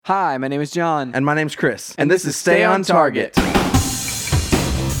Hi, my name is John. And my name's Chris. And this is Stay on Target.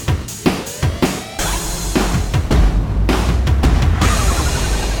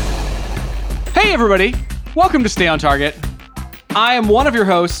 Hey, everybody. Welcome to Stay on Target. I am one of your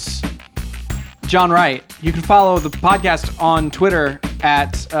hosts, John Wright. You can follow the podcast on Twitter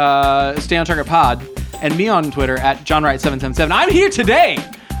at Stay on Target Pod and me on Twitter at JohnWright777. I'm here today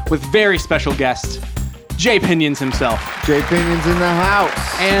with very special guest, Jay Pinions himself. Jay Pinions in the house.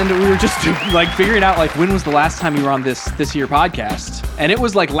 And we were just figuring out when was the last time you were on this year podcast, and it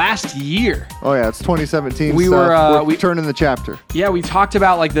was last year. Oh yeah, it's 2017. We're turning the chapter. Yeah, we talked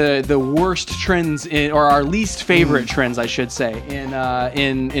about the worst trends or our least favorite trends, I should say,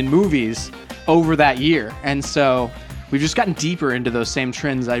 in movies over that year, and so we've just gotten deeper into those same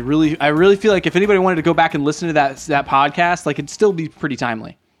trends. I really feel like if anybody wanted to go back and listen to that podcast, it'd still be pretty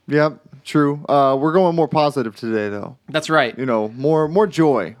timely. Yep. True. We're going more positive today, though. That's right. More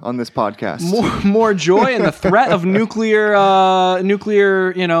joy on this podcast. More joy and the threat of nuclear,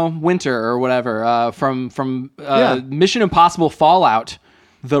 winter or whatever from Mission Impossible Fallout,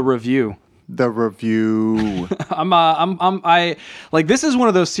 the review. The review. This is one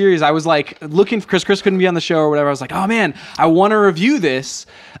of those series I was looking for, Chris couldn't be on the show or whatever. I was like, oh man, I want to review this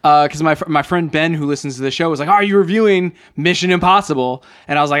because my friend Ben, who listens to the show, was like, oh, are you reviewing Mission Impossible?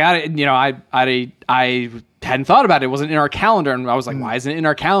 And I was like, I hadn't thought about it. It wasn't in our calendar, and I was like, why isn't it in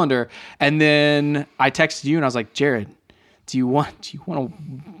our calendar? And then I texted you and I was like, Jared, do you want to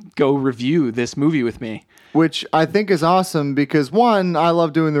go review this movie with me? Which I think is awesome because, one, I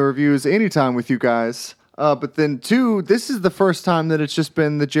love doing the reviews anytime with you guys. But then, two, this is the first time that it's just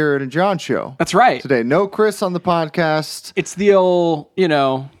been the Jared and John show. That's right. Today. No Chris on the podcast. It's the old,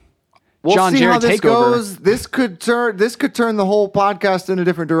 we'll John see Jared how this takeover. goes. This could turn the whole podcast in a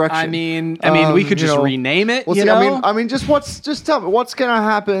different direction. I mean, we could just rename it. We'll see. I mean, just tell me what's gonna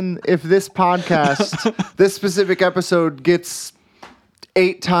happen if this podcast, this specific episode, gets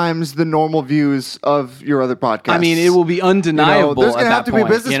 8 times the normal views of your other podcasts. I mean, it will be undeniable. There's gonna have to be a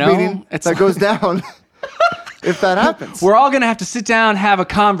business meeting that goes down. If that happens, we're all going to have to sit down and have a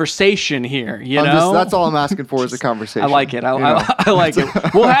conversation here, that's all I'm asking for is a conversation. I like it. I like it.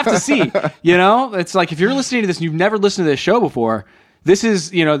 We'll have to see, It's like if you're listening to this and you've never listened to this show before, this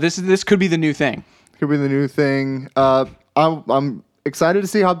is, this could be the new thing. Could be the new thing. I'm excited to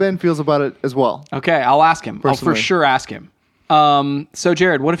see how Ben feels about it as well. Okay, I'll ask him. Personally. I'll for sure ask him. So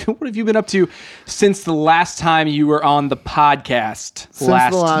Jared, what have you been up to since the last time you were on the podcast? Since the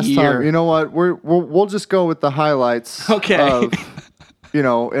last year? Time, you know what? We'll just go with the highlights. Okay.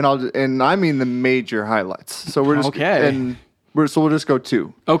 And I mean the major highlights. So we're just okay. We'll just go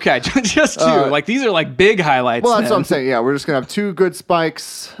 2. Okay, just 2. These are big highlights. Well, that's what I'm saying. Yeah, we're just gonna have 2 good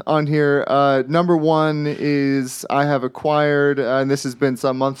spikes on here. Number 1 is I have acquired, and this has been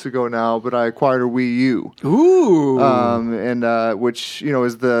some months ago now, but I acquired a Wii U. Ooh. Which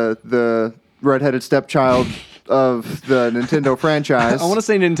is the redheaded stepchild of the Nintendo franchise. I want to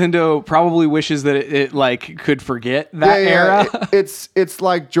say Nintendo probably wishes that it could forget that era. It's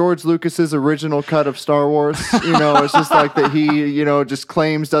like George Lucas's original cut of Star Wars. It's just that he just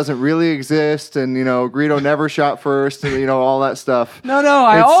claims doesn't really exist, and Greedo never shot first, and all that stuff. No,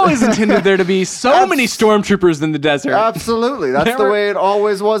 I always intended there to be so many stormtroopers in the desert. Absolutely, that's the way it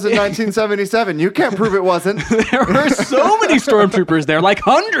always was in 1977. You can't prove it wasn't. There were so many stormtroopers there,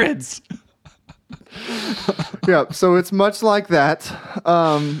 hundreds. Yeah, so it's much like that,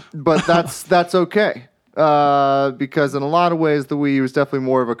 but that's okay, because in a lot of ways the Wii U is definitely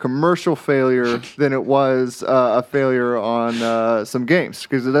more of a commercial failure than it was a failure on some games,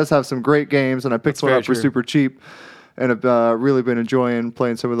 because it does have some great games, and I picked one up for super cheap, and have really been enjoying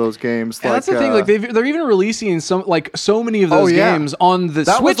playing some of those games. Yeah, that's the thing. They're even releasing some so many of those games on the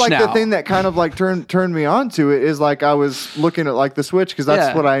Switch now. That was the thing that kind of turned me on to it. Is I was looking at the Switch because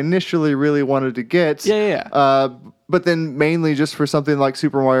that's what I initially really wanted to get. Yeah. But then mainly just for something like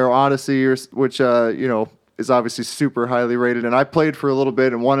Super Mario Odyssey, which is obviously super highly rated, and I played for a little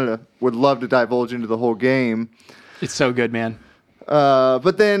bit and would love to divulge into the whole game. It's so good, man.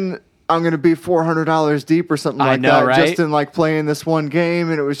 But then I'm going to be $400 deep or something like that, right? Just in playing this one game,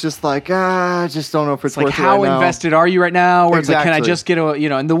 and it was just I just don't know if it's worth it right now. How invested are you right now? Where exactly. Can I just get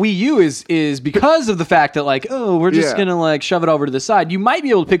and the Wii U is because of the fact that we're just going to shove it over to the side. You might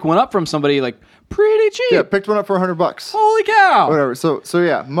be able to pick one up from somebody pretty cheap. Yeah, picked one up for $100. Holy cow! Whatever. So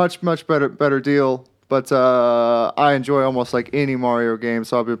yeah, much better deal. But I enjoy almost like any Mario game,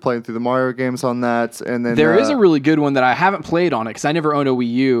 so I've been playing through the Mario games on that. And then There is a really good one that I haven't played on it because I never owned a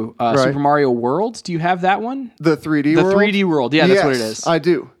Wii U. Super Mario World. Do you have that one? the 3D The world. 3D World. Yeah, that's what it is. I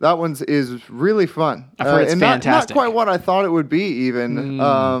do. That one's is really fun. I've heard it's and fantastic. Not quite what I thought it would be, even.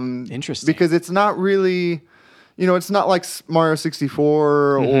 Interesting. Because it's not really, it's not like Mario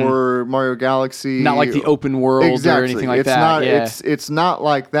 64 or Mario Galaxy. Not like the open world or anything like it's that. Not, yeah. It's not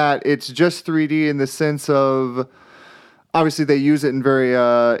like that. It's just 3D in the sense of, obviously they use it in very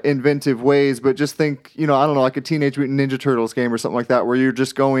inventive ways, but just think, I don't know, like a Teenage Mutant Ninja Turtles game or something like that, where you're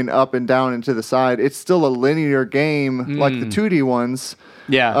just going up and down and to the side. It's still a linear game like the 2D ones.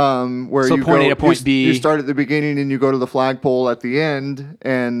 Yeah. Where So you point go, A to point B. You start at the beginning and you go to the flagpole at the end,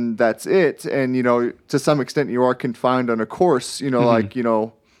 and that's it. And to some extent, you are confined on a course.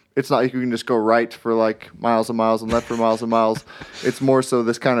 It's not like you can just go right for like miles and miles and left for miles and miles. It's more so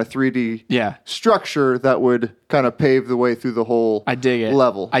this kind of 3D structure that would kind of pave the way through the whole I dig it.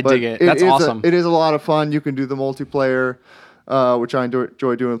 level. I dig it. That's awesome. It is a lot of fun. You can do the multiplayer. Which I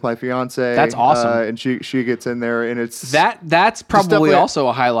enjoy doing with my fiance. That's awesome. And she gets in there, and it's that's probably also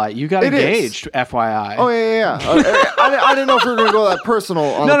a highlight. You got engaged, FYI. Oh yeah. I didn't know if we were going to go that personal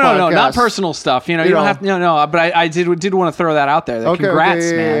on the podcast. No, not personal stuff. You don't have no. But I did want to throw that out there.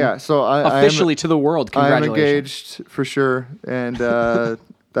 Congrats, man. Yeah. So officially to the world. Congratulations. I'm engaged for sure, and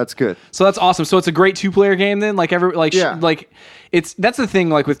that's good. So that's awesome. So it's a great 2-player game then. That's the thing.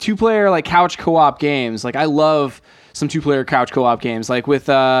 Like with 2-player like couch co-op games. Like I love some 2-player couch co-op games, like with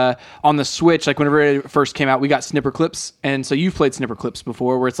on the Switch. Like whenever it first came out, we got Snipper Clips, and so you've played Snipper Clips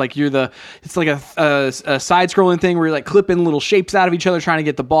before, where it's like it's like a side-scrolling thing where you're like clipping little shapes out of each other, trying to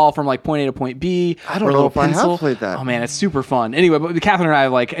get the ball from like point A to point B. I don't know if I have played that. Oh man, it's super fun. Anyway, but Catherine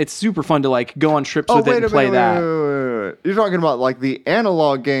and I it's super fun to like go on trips with it and play that. Wait. You're talking about like the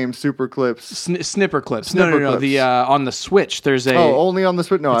analog game Super Clips. Snipper Clips. No. Clips. The on the Switch, there's a. Oh, only on the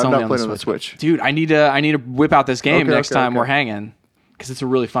Switch. No, I'm not playing on the Switch. Dude, I need to whip out this game next time we're hanging, because it's a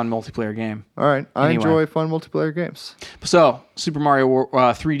really fun multiplayer game. All right, I enjoy fun multiplayer games. So Super Mario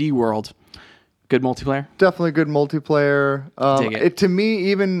 3D World, good multiplayer. Definitely good multiplayer. Dig it. To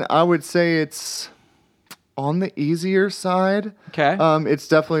me, even I would say it's on the easier side. Okay. It's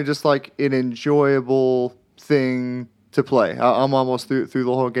definitely just like an enjoyable thing to play. I'm almost through the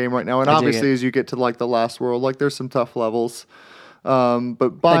whole game right now, and obviously as you get to like the last world, like there's some tough levels. But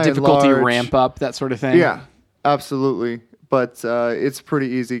by like difficulty and large, ramp up, that sort of thing. Yeah, absolutely. But it's a pretty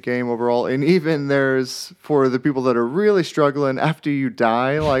easy game overall. And even there's, for the people that are really struggling after you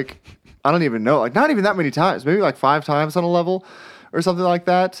die, like, I don't even know, like not even that many times, maybe like 5 times on a level or something like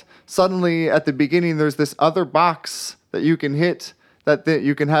that. Suddenly at the beginning, there's this other box that you can hit that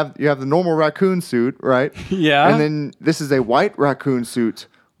you have the normal raccoon suit, right? Yeah. And then this is a white raccoon suit,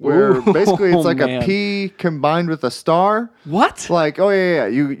 where basically it's like man. a P combined with a star. What? Like, oh yeah.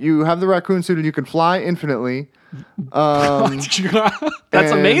 You have the raccoon suit and you can fly infinitely.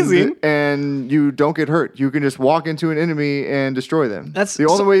 That's amazing. And you don't get hurt. You can just walk into an enemy and destroy them. That's the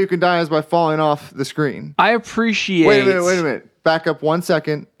only way you can die is by falling off the screen. I appreciate. Wait a minute. Back up 1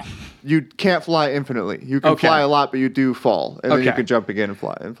 second. You can't fly infinitely. You can fly a lot, but you do fall, and then you can jump again and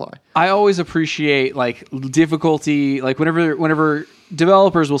fly. I always appreciate like difficulty, like whenever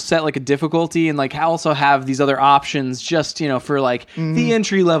developers will set like a difficulty and like also have these other options just for like the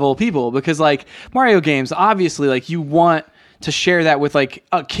entry level people, because like Mario games, obviously like you want to share that with like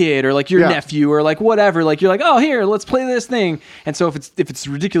a kid or like your nephew or like whatever. Like you're like, oh, here, let's play this thing. And so if it's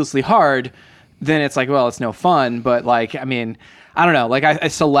ridiculously hard, then it's like, well, it's no fun. But like, I mean, I don't know.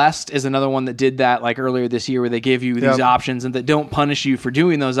 Like Celeste is another one that did that like earlier this year, where they give you these options and that don't punish you for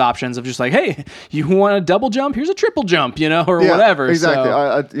doing those options of just like, hey, you want a double jump? Here's a triple jump, or whatever. Exactly.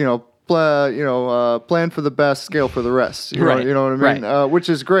 So, plan for the best, scale for the rest. You know what I mean? Right. Which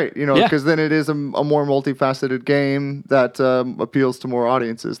is great, because then it is a more multifaceted game that appeals to more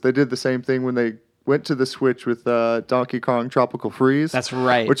audiences. They did the same thing when they went to the Switch with Donkey Kong Tropical Freeze. That's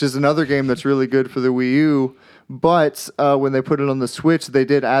right. Which is another game that's really good for the Wii U. But when they put it on the Switch, they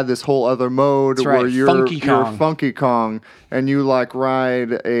did add this whole other mode where you're Funky Kong, and you like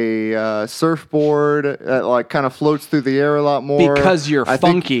ride a surfboard that like kind of floats through the air a lot more. Because you're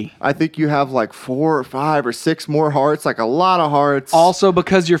funky. I think you have like 4 or 5 or 6 more hearts, like a lot of hearts. Also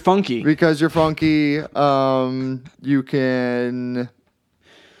because you're funky. Because you're funky, you can...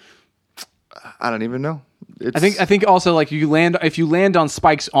 I don't even know. I think also like if you land on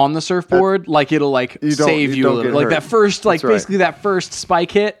spikes on the surfboard, like it'll like save you a little. Like that first, like basically that first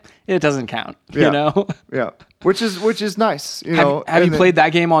spike hit, it doesn't count. Yeah. Which is nice. Have you played that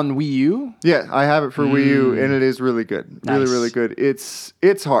game on Wii U? Yeah, I have it for Wii U, and it is really good. Nice. Really, really good.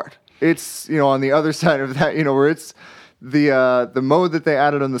 It's hard. it's on the other side of that, where it's the mode that they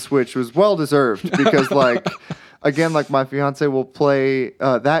added on the Switch was well deserved because like. Again, like my fiance will play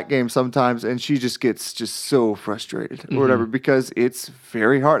that game sometimes, and she just gets so frustrated or whatever because it's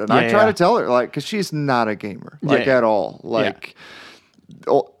very hard. And I try to tell her, like, because she's not a gamer, like at all. Like,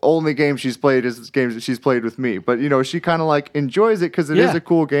 only game she's played is games that she's played with me. But she kind of like enjoys it because it is a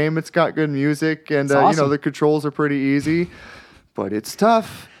cool game. It's got good music, and awesome. the controls are pretty easy, but it's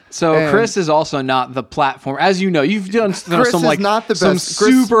tough. So Chris is also not the platform, as you know. You've done Chris some is not the some best.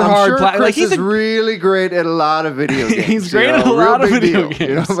 Chris, super hard. Chris is really great at a lot of video games. He's great at a lot of video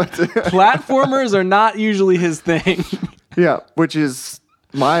games. Platformers are not usually his thing. Yeah, which is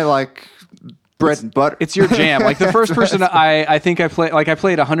my bread and butter. It's your jam. Like the first person I think I played. Like I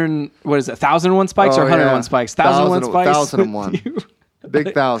played 100. What is it? 1001 spikes or 101 spikes? 1001 spikes. 1001. Big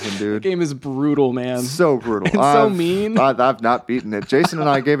 1,000, dude. The game is brutal, man. So brutal. It's so mean. I've not beaten it. Jason and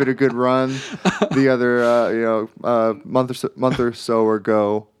I gave it a good run the other, month or so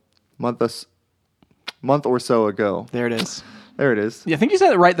ago. Month or so ago. There it is. There it is. Yeah, I think you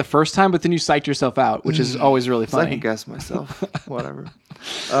said it right the first time, but then you psyched yourself out, which is always really funny. Second guess myself. Whatever.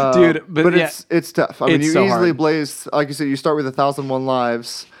 Dude, but it's tough. I mean, you so easily hard. blaze, like you said, you start with 1,001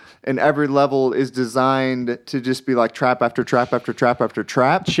 lives. And every level is designed to just be like trap after trap after trap after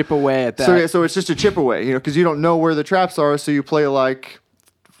trap. Chip away at that. So it's just a chip away, because you don't know where the traps are. So you play like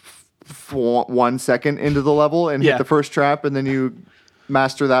 1 second into the level and hit the first trap, and then you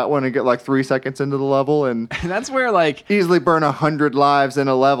master that one and get like 3 seconds into the level, and that's where like easily burn 100 lives in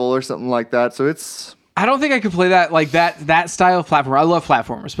a level or something like that. So it's. I don't think I could play that that style of platformer. I love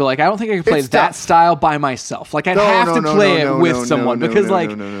platformers, but like I don't think I could play It's that tough. style by myself. Like I'd have to play it with someone because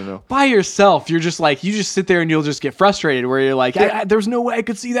by yourself you're just like you just sit there and you'll just get frustrated where you're like there's no way I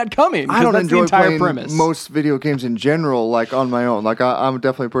could see that coming. I don't that's enjoy the entire playing premise. most video games in general, like on my own. Like I'm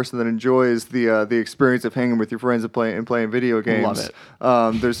definitely a person that enjoys the experience of hanging with your friends and playing video games.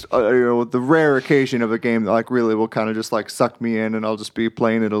 Love it. There's the rare occasion of a game that like really will kind of just like suck me in, and I'll just be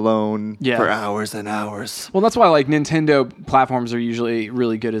playing it alone for hours and hours. Well, that's why like Nintendo platforms are usually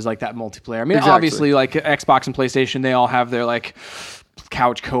really good as like that multiplayer. I mean, obviously like Xbox and PlayStation, they all have their like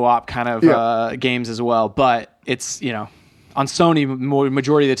couch co-op kind of games as well. But it's on Sony,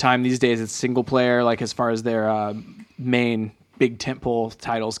 majority of the time these days it's single player. Like as far as their main big tentpole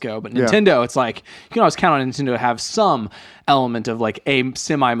titles go. But Nintendo, it's like you can always count on Nintendo to have some element of like a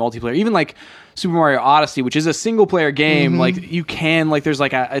semi multiplayer. Even like Super Mario Odyssey, which is a single player game, like you can like there's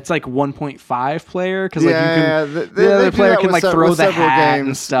like it's like 1.5 player because like you can the other player can like throw the hat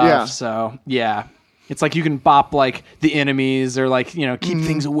and stuff. Yeah. So it's like you can bop like the enemies or like keep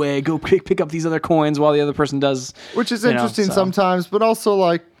things away, go pick up these other coins while the other person does. Which is interesting sometimes, but also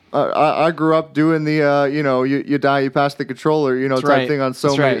like. I grew up doing the you die, you pass the controller type thing on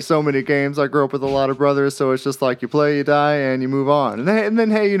so many games. I grew up with a lot of brothers, so it's just like you play, you die, and you move on. And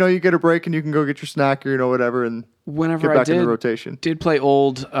then hey, you get a break and you can go get your snack or whatever, and whenever get back I in the rotation. Did play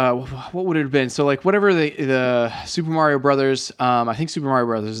old what would it have been? So like whatever the Super Mario Brothers, I think Super Mario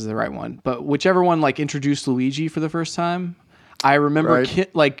Brothers is the right one, but whichever one like introduced Luigi for the first time, I remember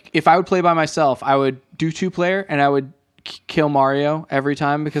like if I would play by myself, I would do 2-player and I would kill Mario every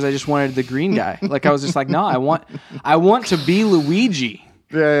time because I just wanted the green guy. Like I was just like, no, I want to be Luigi.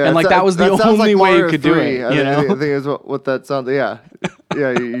 Yeah. And like that was the only way you could do it. I think is what that sounds. Yeah.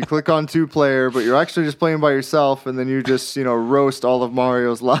 You click on 2-player, but you're actually just playing by yourself, and then you just roast all of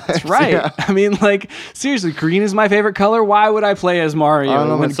Mario's lives. That's right. Yeah. I mean, like seriously, green is my favorite color. Why would I play as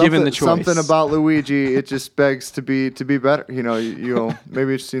Mario when given the choice? Something about Luigi, it just begs to be better.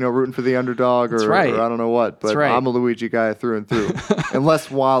 Maybe it's rooting for the underdog or I don't know what. But I'm a Luigi guy through and through, unless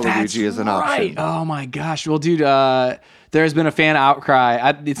Waluigi is an option. Oh my gosh. Well, dude. There's been a fan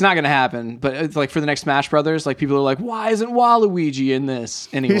outcry. It's not going to happen, but it's like for the next Smash Brothers, like people are like, "Why isn't Waluigi in this?"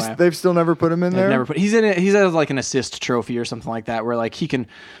 Anyway, they've still never put him in there. Never put. He's in it. He's has like an assist trophy or something like that, where like he can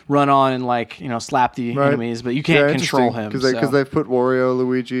run on and like slap the enemies, but you can't control him because they've put Wario,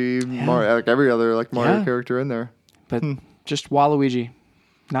 Luigi, Mario, like every other like Mario character in there. But just Waluigi,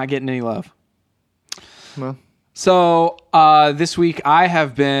 not getting any love. Well. So this week I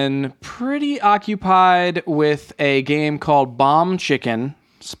have been pretty occupied with a game called Bomb Chicken.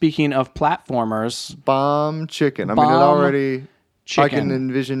 Speaking of platformers. Bomb Chicken. I mean, it already... Chicken. I can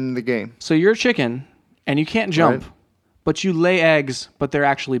envision the game. So you're a chicken, and you can't jump, but you lay eggs, but they're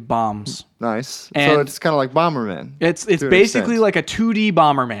actually bombs. Nice. And so it's kind of like Bomberman. It's basically like a 2D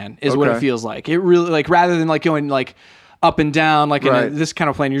Bomberman is what it feels like. It really, like, rather than like going like up and down, like Right. in this kind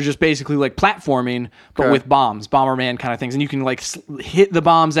of plane. You're just basically like platforming, but Okay. with bombs, Bomberman kind of things. And you can like hit the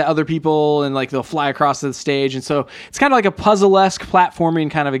bombs at other people and like they'll fly across the stage. And so it's kind of like a puzzle-esque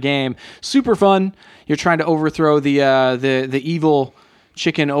platforming kind of a game. Super fun. You're trying to overthrow the evil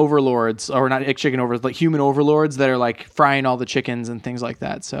chicken overlords, or not chicken overlords, but human overlords that are like frying all the chickens and things like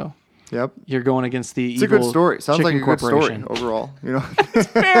that. So Yep. you're going against the It's a evil good story. Sounds like chicken a good story corporation. overall. You know,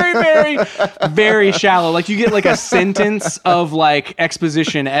 Very, very, very shallow. Like you get like a sentence of like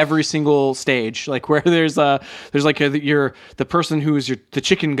exposition every single stage. Like where there's the person who is the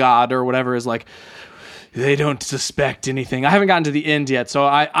chicken god or whatever is like, they don't suspect anything. I haven't gotten to the end yet, so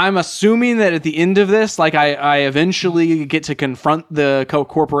I'm assuming that at the end of this, like I eventually get to confront the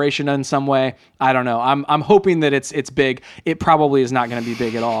corporation in some way. I don't know. I'm hoping that it's big. It probably is not going to be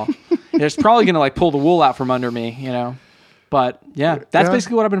big at all. It's probably going to like pull the wool out from under me, you know. But yeah, that's Yeah.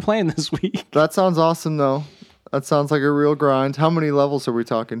 basically what I've been playing this week. that sounds awesome though. That sounds like a real grind. How many levels are we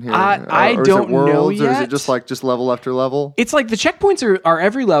talking here? I Or don't is it worlds, know or is yet. it just level after level? It's like the checkpoints are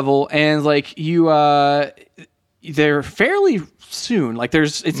every level, and like they're fairly soon. Like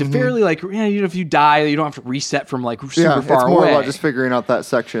it's a fairly like, you know, if you die, you don't have to reset from like super Yeah, far it's more away. about just figuring out that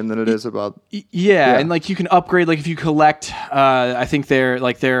section than it is about. Yeah, and like you can upgrade. Like if you collect, I think they're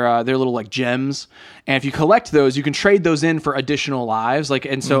little like gems, and if you collect those, you can trade those in for additional lives. Like,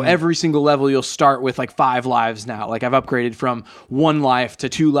 and so every single level you'll start with like 5 lives now. Like I've upgraded from 1 life to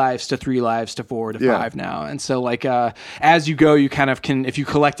 2 lives to 3 lives to 4 to 5 now. And so like as you go, you kind of can, if you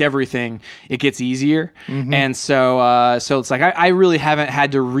collect everything, it gets easier. And so it's like I really haven't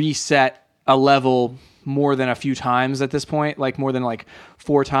had to reset a level more than a few times at this point, like more than like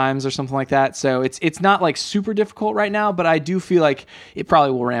 4 times or something like that. So it's not like super difficult right now, but I do feel like it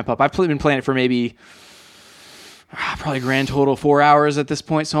probably will ramp up. I've been playing it for maybe probably grand total 4 hours at this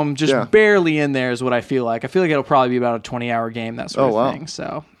point, so I'm just barely in there is what I feel like. I feel like it'll probably be about a 20-hour game, that sort of thing.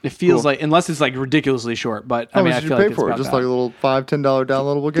 So it feels like, unless it's like ridiculously short, but How I mean, much I did feel you pay like for it? it's Just about like a little $5-10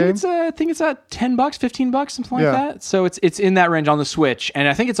 downloadable game? I think it's at $10, $15, something like Yeah. that. So it's in that range on the Switch, and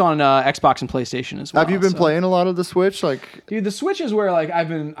I think it's on Xbox and PlayStation as well. Have you been so. playing a lot of the Switch? Like, Dude, the Switch is where like I've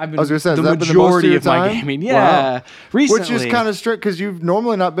been was gonna say, has the that been the most of majority your of my time? gaming. Wow. Yeah, recently. which is kind of strict because you've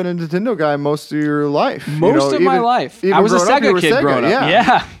normally not been a Nintendo guy most of your life. Most of my life. I was a growing up, you Sega were kid growing up.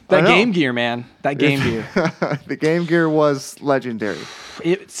 Yeah. I That know. Game Gear, man. That Game Gear. The Game Gear was legendary.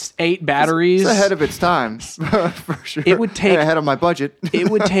 It's 8 batteries. It's ahead of its time, for sure. It would take- And ahead of my budget. It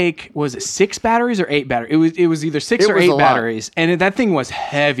would take, was it 6 batteries or 8 batteries? It was either 6 or was 8 a lot. batteries. And that thing was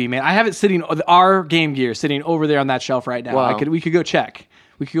heavy, man. I have it sitting, our Game Gear sitting over there on that shelf right now. Wow. We could go check.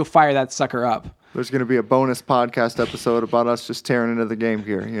 We could go fire that sucker up. There's going to be a bonus podcast episode about us just tearing into the Game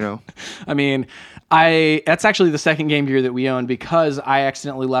Gear, you know. I mean, that's actually the second Game Gear that we own because I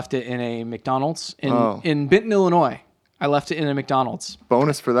accidentally left it in a McDonald's in Benton, Illinois. I left it in a McDonald's.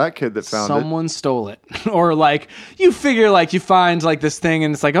 Bonus for that kid that found it. Someone stole it. Or like you figure like you find like this thing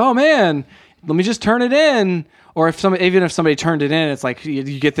and it's like, oh man, let me just turn it in. Or even if somebody turned it in, it's like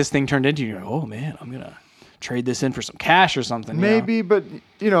you get this thing turned into you. You're like, oh man, I'm gonna trade this in for some cash or something. you know? Maybe, but,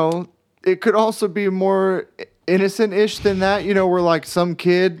 you know, it could also be more innocent-ish than that, you know, where like some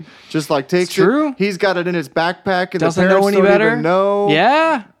kid just like takes true. it. He's got it in his backpack and Doesn't the parents know any don't better. even know.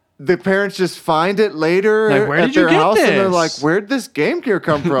 Yeah. The parents just find it later Like, where at did you their get house and they're this? like, where'd this Game Gear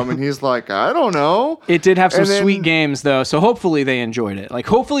come from? And he's like, I don't know. It did have some And then- sweet games though, so hopefully they enjoyed it. Like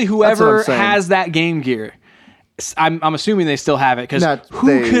hopefully what whoever I'm saying. has that Game Gear, I'm assuming they still have it because Not who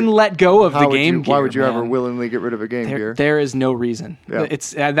they- can let go of the How would Game you, Gear? why would you ever man? willingly get rid of a Game Gear? There is no reason. Yeah.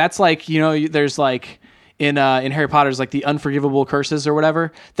 It's that's like, you know, there's like in Harry Potter's like the unforgivable curses or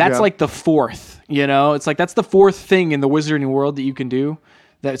whatever. That's Yeah. like the 4th, you know? It's like that's the 4th thing in the wizarding world that you can do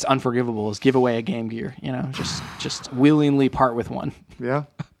that's unforgivable is give away a Game Gear, you know? Just willingly part with one. Yeah.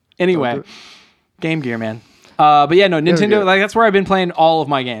 Anyway, Don't do Game Gear, man. But yeah, no, Nintendo, good. like that's where I've been playing all of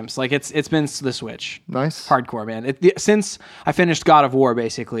my games. Like it's been the Switch. Nice. Hardcore, man. Since I finished God of War,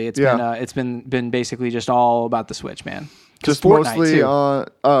 basically, it's been basically just all about the Switch, man. 'Cause Just Fortnite, mostly too. on.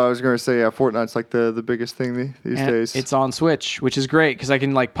 I was going to say, yeah, Fortnite's like the biggest thing these And days. it's on Switch, which is great because I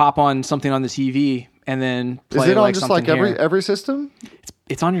can like pop on something on the TV and then play Is it on like just something like every here. every system?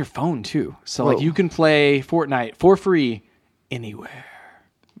 It's on your phone too, so like Whoa. you can play Fortnite for free anywhere.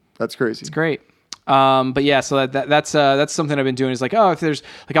 That's crazy. Great. But yeah, so that's something I've been doing is like, oh, if there's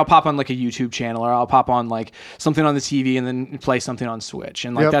like, I'll pop on like a YouTube channel or I'll pop on like something on the TV and then play something on Switch.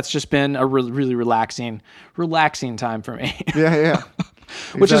 And like, Yep. that's just been a really, really relaxing time for me, Yeah, yeah.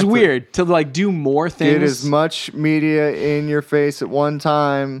 which is Exactly. weird to like do more things. Get as much media in your face at one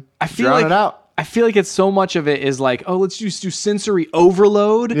time. I feel drown like it out. I feel like it's so much of it is like, oh, let's just do sensory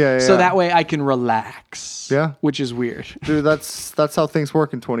overload, so that way I can relax. Yeah, which is weird, dude. That's how things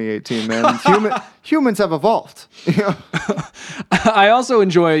work in 2018, man. Humans have evolved. I also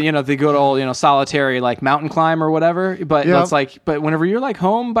enjoy, the good old, solitary like mountain climb or whatever. But it's like, but whenever you're like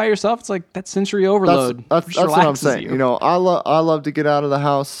home by yourself, it's like that sensory overload. That's what I'm saying. I love to get out of the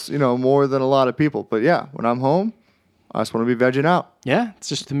house, more than a lot of people. But yeah, when I'm home, I just want to be vegging out. Yeah, it's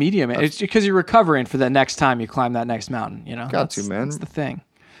just the medium. It's because you're recovering for the next time you climb that next mountain. Got to, man. That's the thing.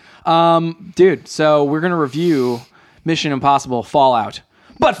 Dude, so we're going to review Mission Impossible Fallout.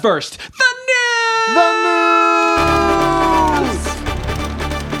 But first, the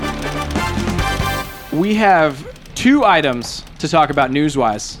news! We have 2 items to talk about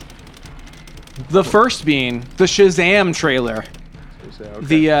news-wise. The first being the Shazam trailer.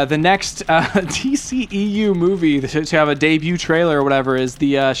 Okay. The next DCEU movie to have a debut trailer or whatever is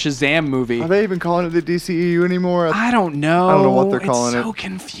the Shazam movie. Are they even calling it the DCEU anymore? I don't know. I don't know what they're calling it. It's so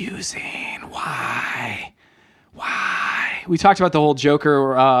confusing. Why? We talked about the whole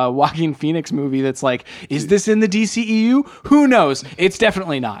Joker Joaquin Phoenix movie that's like, is this in the DCEU? Who knows? It's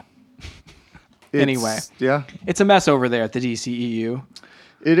definitely not. Anyway. Yeah. It's a mess over there at the DCEU.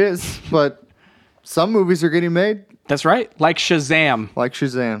 It is, but some movies are getting made. That's right. Like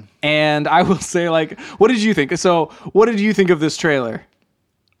Shazam. And I will say, what did you think? So, what did you think of this trailer?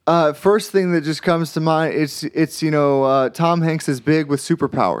 First thing that just comes to mind, it's Tom Hanks is big with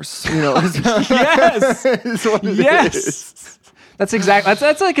superpowers. Yes. Is what it is. That's exactly.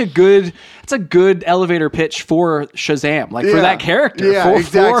 That's like a good elevator pitch for Shazam, for that character. Yeah,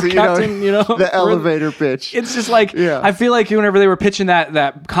 exactly. For Captain, the elevator pitch. It's just like I feel like whenever they were pitching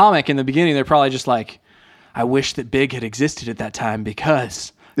that comic in the beginning, they're probably just like, I wish that Big had existed at that time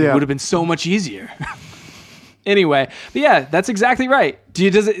because it would have been so much easier. Anyway, but yeah, that's exactly right.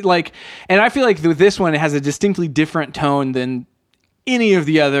 And I feel like with this one, it has a distinctly different tone than any of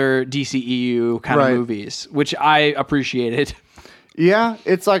the other DCEU kind of movies, which I appreciated. Yeah,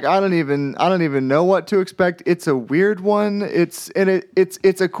 it's like I don't even know what to expect. It's a weird one. It's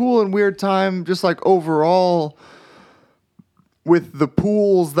a cool and weird time, just like overall. With the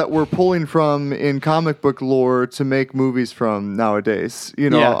pools that we're pulling from in comic book lore to make movies from nowadays.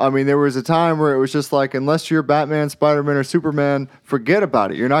 I mean, there was a time where it was just like, unless you're Batman, Spider-Man, or Superman, forget about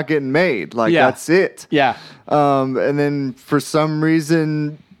it. You're not getting made. That's it. Yeah. And then for some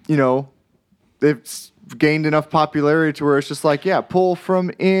reason, they've gained enough popularity to where it's just like, pull from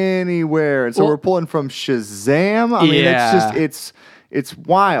anywhere. And so we're pulling from Shazam. I mean, it's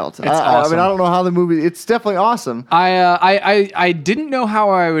wild. It's awesome. I mean, I don't know how the movie. It's definitely awesome. I didn't know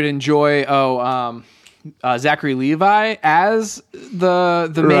how I would enjoy Zachary Levi as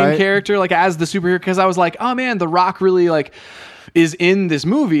the main character, as the superhero, because I was like, oh man, The Rock really is in this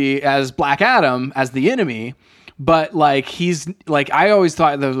movie as Black Adam as the enemy, but he's I always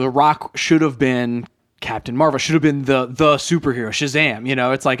thought the Rock should have been Captain Marvel, should have been the superhero Shazam.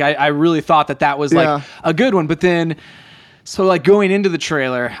 It's I really thought that was a good one, but then. So going into the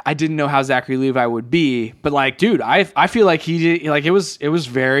trailer, I didn't know how Zachary Levi would be, but dude, I feel like he did, it was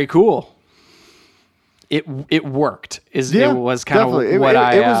very cool. It worked. It was kind of what it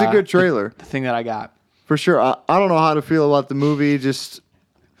was a good trailer. The thing that I got for sure. I don't know how to feel about the movie just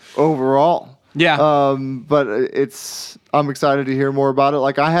overall. Yeah. But I'm excited to hear more about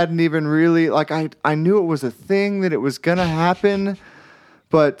it. I hadn't even really I knew it was a thing that it was gonna happen,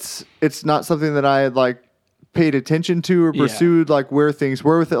 but it's not something that I had paid attention to or pursued where things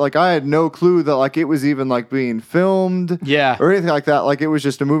were with it. I had no clue that it was even being filmed or anything like that. It was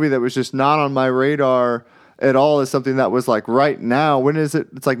just a movie that was just not on my radar at all as something that was right now. When is it?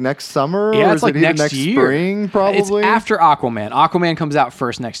 It's next summer? Yeah, or it's is it next year. Spring probably? It's after Aquaman. Aquaman comes out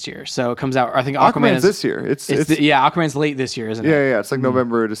first next year. So it comes out, I think Aquaman's this year. Aquaman's late this year, isn't it? Yeah. It's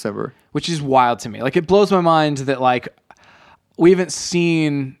November or December. Which is wild to me. It blows my mind that we haven't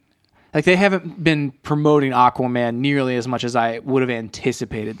seen... they haven't been promoting Aquaman nearly as much as I would have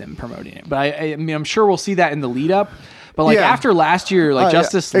anticipated them promoting it. But I mean, I'm sure we'll see that in the lead up. But after last year,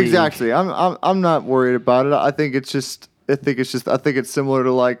 Justice League, exactly. I'm not worried about it. I think it's similar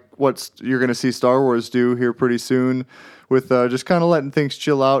to what you're going to see Star Wars do here pretty soon, with just kind of letting things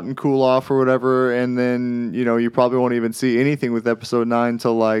chill out and cool off or whatever. And then you probably won't even see anything with Episode 9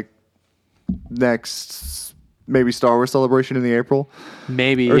 till next. Maybe Star Wars Celebration in the April,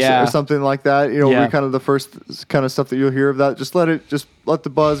 or something like that. Will be kind of the first kind of stuff that you'll hear of that. Just let the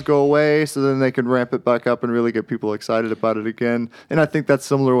buzz go away, so then they can ramp it back up and really get people excited about it again. And I think that's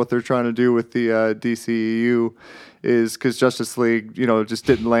similar to what they're trying to do with the DCEU, is because Justice League, just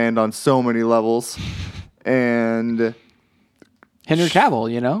didn't land on so many levels, and Henry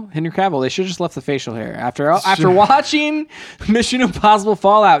Cavill, Henry Cavill. They should have just left the facial hair after watching Mission Impossible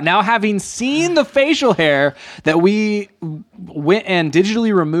Fallout. Now having seen the facial hair that we went and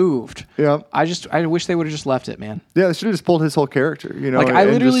digitally removed, I wish they would have just left it, man. Yeah, they should have just pulled his whole character. Like I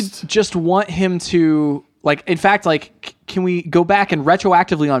literally just want him to in fact, can we go back and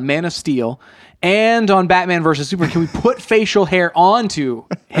retroactively on Man of Steel and on Batman versus Superman? Can we put facial hair onto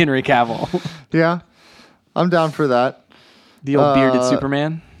Henry Cavill? Yeah, I'm down for that. The old bearded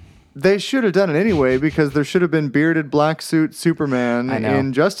Superman. They should have done it anyway because there should have been bearded black suit Superman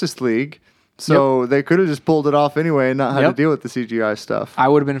in Justice League. So they could have just pulled it off anyway and not had to deal with the CGI stuff. I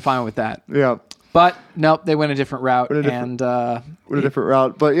would have been fine with that. Yeah. But nope, they went a different route. Went a different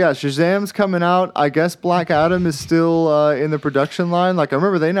route. But yeah, Shazam's coming out. I guess Black Adam is still in the production line. Like I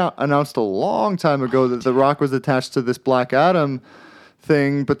remember they announced a long time ago that The Rock was attached to this Black Adam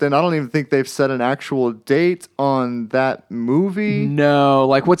thing, but then I don't even think they've set an actual date on that movie. No,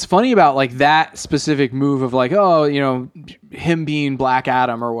 what's funny about that specific move of him being Black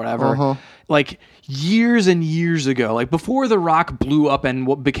Adam or whatever, years and years ago, before The Rock blew up and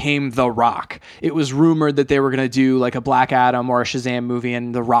what became The Rock, it was rumored that they were going to do a Black Adam or a Shazam movie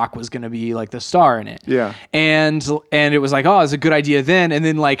and The Rock was going to be the star in it. Yeah. And it was it's a good idea then, and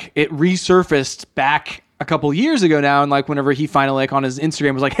then it resurfaced back a couple years ago now, and whenever he finally on his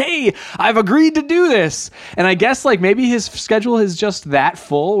Instagram was hey, I've agreed to do this, and I guess maybe his schedule is just that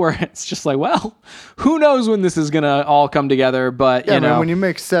full where it's just well, who knows when this is gonna all come together. But man, when you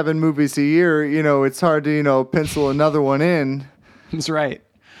make 7 movies a year, it's hard to pencil another one in. That's right.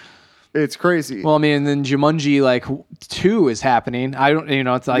 It's crazy. Well, I mean, and then Jumanji 2 is happening. I don't,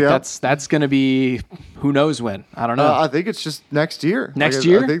 it's that's going to be who knows when. I don't know. I think it's just next year. Next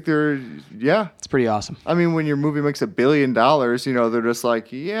year? I think it's pretty awesome. I mean, when your movie makes $1 billion, they're just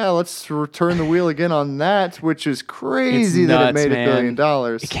let's return the wheel again on that, which is crazy that it made $1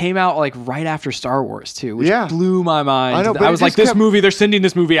 billion. It came out right after Star Wars too, which blew my mind. I know, but I was this movie, they're sending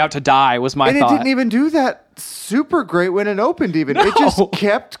this movie out to die was my thought. And it didn't even do that super great when it opened even. No. It just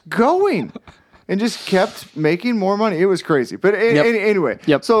kept going and just kept making more money. It was crazy. But anyway,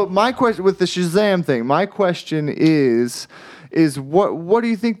 so my question with the Shazam thing, my question is what do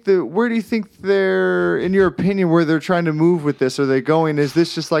you think where do you think they're, in your opinion, where they're trying to move with this? Are they going, is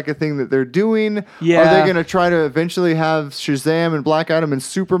this just a thing that they're doing? Yeah. Are they going to try to eventually have Shazam and Black Adam and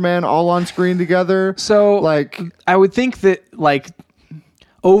Superman all on screen together? So I would think that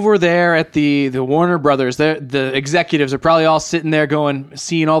over there at the Warner Brothers, the executives are probably all sitting there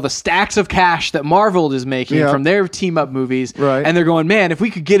seeing all the stacks of cash that Marvel is making from their team up movies. Right. And they're going, man, if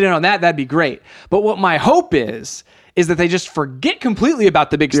we could get in on that, that'd be great. But what my hope is that they just forget completely about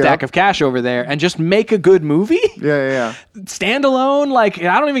the big stack of cash over there and just make a good movie. Yeah. Standalone.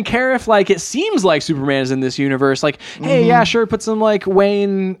 I don't even care if it seems like Superman is in this universe. Hey, yeah, sure, put some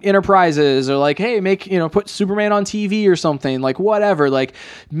Wayne Enterprises or hey, make, put Superman on TV or something, whatever.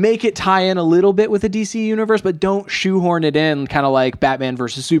 Make it tie in a little bit with the DC universe, but don't shoehorn it in kind of like Batman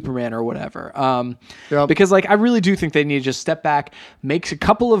versus Superman or whatever. Because I really do think they need to just step back, make a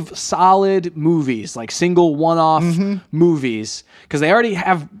couple of solid movies, single one-off movies, because they already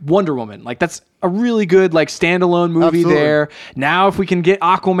have Wonder Woman. That's a really good standalone movie. Absolutely. There now, if we can get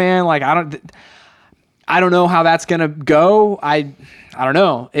Aquaman, I don't know how that's gonna go. I don't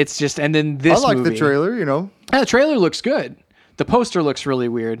know. It's just, and then this I like movie. The trailer. Yeah, the trailer looks good. The poster looks really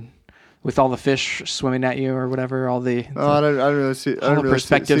weird with all the fish swimming at you or whatever. All the I don't really see. All the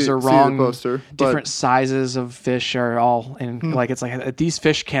perspectives are wrong. The poster, different sizes of fish are all in. It's these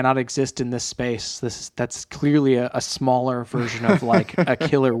fish cannot exist in this space. That's clearly a smaller version of a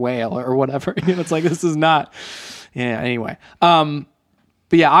killer whale or whatever. It's this is not. Yeah. Anyway. But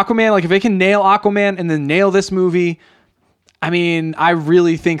yeah, Aquaman. If they can nail Aquaman and then nail this movie, I mean, I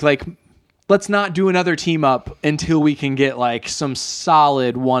really think let's not do another team up until we can get some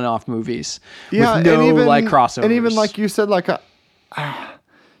solid one-off movies with no crossovers. And even like you said,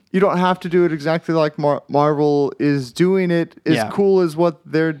 you don't have to do it exactly like Marvel is doing it. As cool as what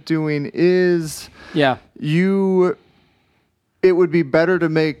they're doing is, it would be better to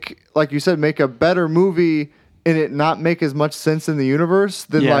make, like you said, make a better movie and it not make as much sense in the universe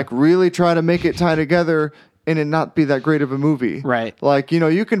than really try to make it tie together and it not be that great of a movie. Right.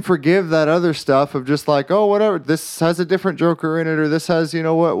 You can forgive that other stuff of just oh, whatever, this has a different Joker in it, or this has,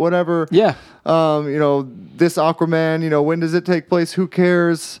 whatever. Yeah. This Aquaman, when does it take place? Who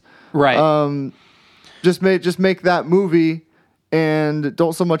cares? Right. Just make that movie and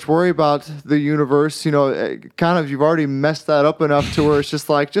don't so much worry about the universe. You've already messed that up enough to where it's just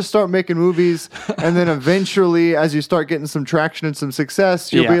just start making movies. And then eventually, as you start getting some traction and some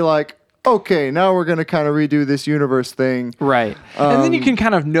success, you'll be okay, now we're going to kind of redo this universe thing. Right. And then you can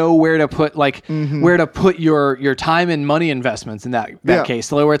kind of know where to put where to put your time and money investments in that case.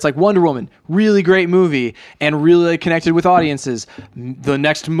 So where it's like Wonder Woman, really great movie and really connected with audiences. The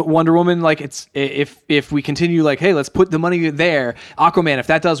next Wonder Woman, like it's if we continue like, hey, let's put the money there. Aquaman, if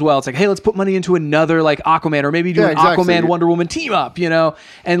that does well, it's like, hey, let's put money into another like Aquaman, or maybe do an Aquaman Wonder Woman team up,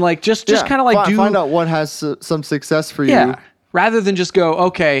 and like just kind of like find out what has some success for you. Yeah. Rather than just go,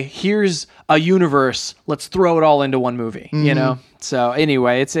 okay, here's a universe, let's throw it all into one movie, So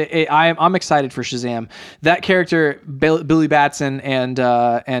anyway, I'm excited for Shazam. That character, Billy Batson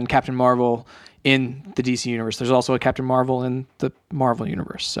and Captain Marvel in the DC universe. There's also a Captain Marvel in the Marvel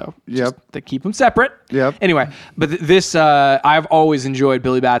universe. So they keep them separate. Yep. Anyway, but this I've always enjoyed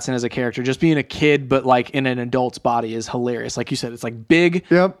Billy Batson as a character. Just being a kid, but like in an adult's body is hilarious. Like you said, it's like big,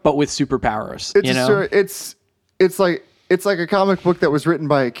 but with superpowers. It's like a comic book that was written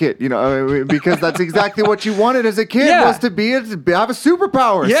by a kid, because that's exactly what you wanted as a kid was to have a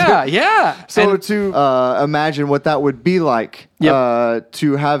superpower. Yeah. So to imagine what that would be like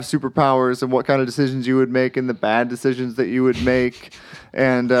to have superpowers and what kind of decisions you would make and the bad decisions that you would make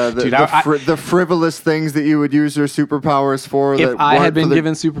and the frivolous things that you would use your superpowers for. If I had been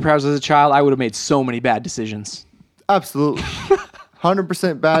given superpowers as a child, I would have made so many bad decisions. Absolutely.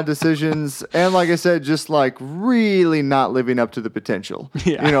 100% bad decisions, and like I said, just like really not living up to the potential.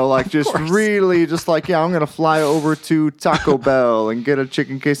 Like just really just like, I'm gonna fly over to Taco Bell and get a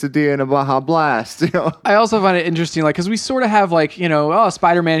chicken quesadilla and a Baja Blast. I also find it interesting, like, because we sort of have like,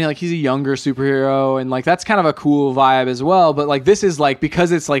 Spider-Man, like he's a younger superhero, and like that's kind of a cool vibe as well. But like this is like,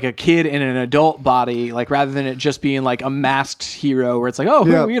 because it's like a kid in an adult body, like rather than it just being like a masked hero where it's like,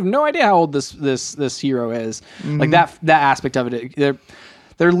 we have no idea how old this hero is. Like that aspect of it.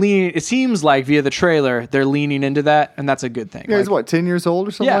 They're leaning. It seems like via the trailer they're leaning into that, and that's a good thing. Yeah, he's 10 years old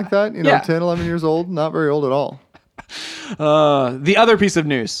or something like that. 10, 11 years old, not very old at all. The other piece of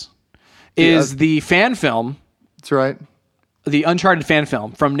news is the fan film. That's right. The Uncharted fan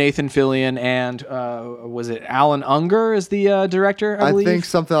film from Nathan Fillion and was it Alan Unger is the director? I believe? Think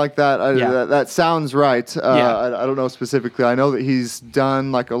something like that. That sounds right. I don't know specifically. I know that he's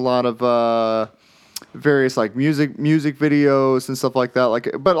done like a lot of. Various like music videos and stuff like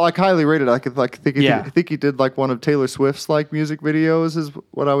that, but highly rated. I think he did like one of Taylor Swift's like music videos is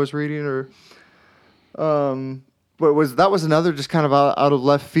what I was reading, or but that was another just kind of out of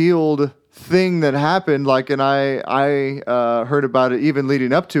left field thing that happened. Like, and I heard about it even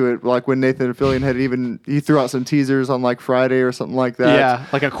leading up to it, like when Nathan Fillion he threw out some teasers on like Friday or something like that. Yeah,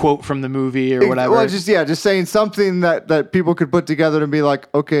 like a quote from the movie or whatever. Well, just saying something that people could put together and be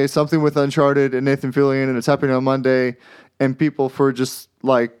like, okay, something with Uncharted and Nathan Fillion, and it's happening on Monday, and people for just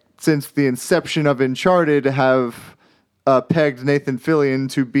like since the inception of Uncharted have pegged Nathan Fillion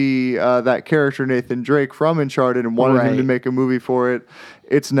to be that character Nathan Drake from Uncharted and wanted him to make a movie for it.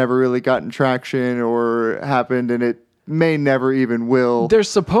 It's never really gotten traction or happened, and it may never even will. There's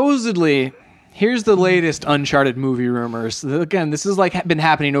supposedly, here's the latest Uncharted movie rumors. Again, this is like been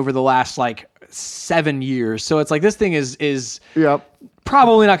happening over the last like 7 years. So it's like this thing is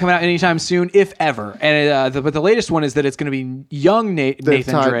probably not coming out anytime soon, if ever. And but the latest one is that it's going to be young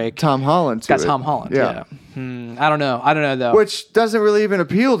Nathan Drake. Tom Holland. Tom Holland. Yeah. I don't know though. Which doesn't really even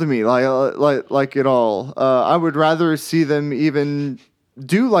appeal to me like at all. I would rather see them even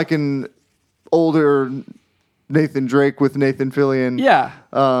do like an older Nathan Drake with Nathan Fillion. Yeah.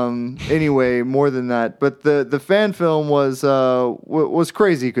 Anyway, more than that, but the fan film was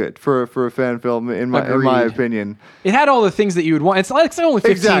crazy good for a fan film in my opinion. It had all the things that you would want. It's only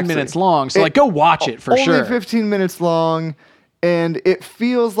 15 minutes long, so go watch it for sure. Only 15 minutes long, and it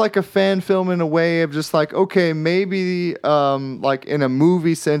feels like a fan film in a way of just like, okay, maybe like in a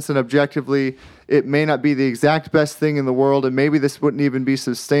movie sense and objectively, it may not be the exact best thing in the world, and maybe this wouldn't even be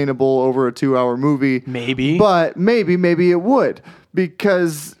sustainable over a 2-hour movie. Maybe. But maybe it would,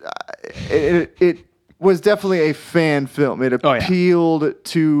 because it was definitely a fan film. It appealed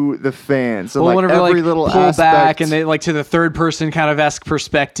to the fans. So like every little pull aspect, back and they like to the third person kind of esque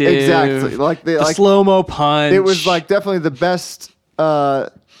perspective. Exactly. Like the slow-mo punch. It was like definitely the best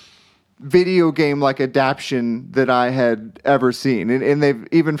video game like adaptation that I had ever seen, and they've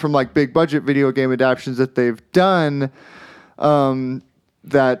even from like big budget video game adaptations that they've done,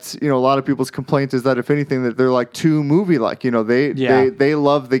 that a lot of people's complaint is that if anything that they're like too movie like, they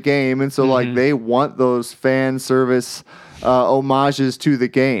love the game, and so like they want those fan service homages to the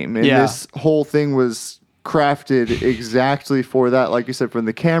game, and this whole thing was crafted exactly for that. Like you said, from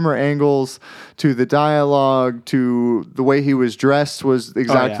the camera angles to the dialogue to the way he was dressed was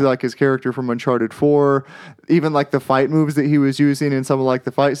exactly like his character from Uncharted 4. Even like the fight moves that he was using in some of like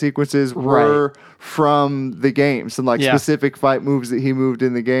the fight sequences were from the games and like specific fight moves that he moved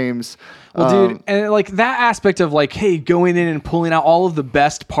in the games. Well, dude, and like that aspect of like, hey, going in and pulling out all of the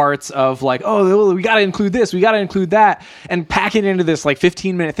best parts of like, oh, we got to include this, we got to include that, and pack it into this like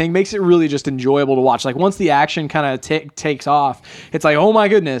 15-minute thing makes it really just enjoyable to watch. Like once the action kind of takes off, it's like, oh my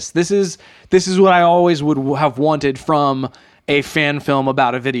goodness, this is what I always would have wanted from a fan film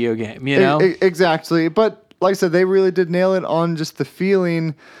about a video game, you know? Exactly. But like I said, they really did nail it on just the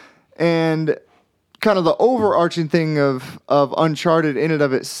feeling and kind of the overarching thing of Uncharted in and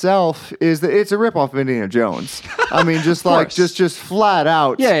of itself is that it's a ripoff of Indiana Jones. I mean, just like just flat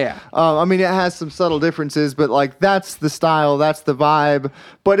out. Yeah. I mean, it has some subtle differences, but like that's the style, that's the vibe.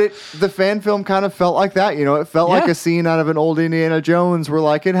 But the fan film kind of felt like that. You know, it felt like a scene out of an old Indiana Jones where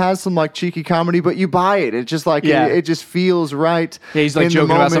like it has some like cheeky comedy, but you buy it. It just like it just feels right. Yeah, he's like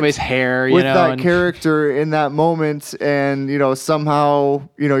joking about somebody's hair, you with know, that character in that moment, and you know somehow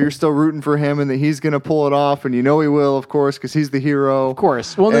you're still rooting for him and that he's gonna pull it off, and he will, of course, because he's the hero. Of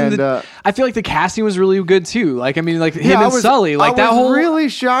course. Well, then I feel like the casting was really good too. Like, I mean, like him and Sully, like that whole. I was really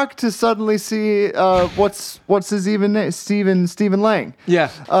shocked to suddenly see what's his even name, Stephen Lang. Yeah.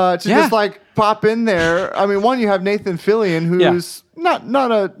 Just like pop in there. I mean, one, you have Nathan Fillion, who's not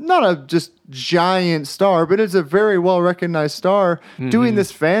a just giant star, but it's a very well recognized star doing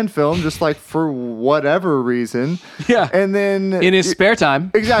this fan film just like for whatever reason. Yeah. And then in his spare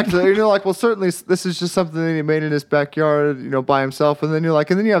time. Exactly. You're like, well, certainly this is just something that he made in his backyard, by himself. And then you're like,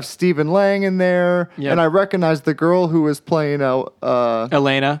 and then you have Stephen Lang in there. Yep. And I recognize the girl who was playing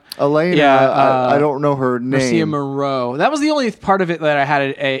Elena. Yeah. I don't know her name. Marcia Moreau. That was the only part of it that I had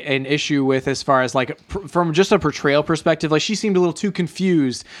an issue with as far as like from just a portrayal perspective. Like she seemed a little too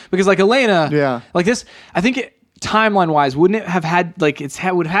confused because like Elena, like this, I think timeline wise, wouldn't it have had like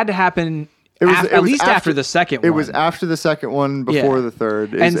would have had to happen at least after the second one? It was after the second one, before the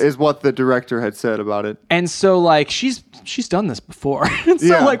third, is what the director had said about it. And so like she's done this before.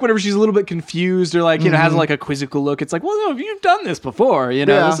 So like whenever she's a little bit confused or like, has like a quizzical look, it's like, well, no, you've done this before,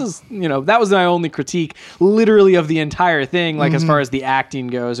 this is, that was my only critique literally of the entire thing. Like as far as the acting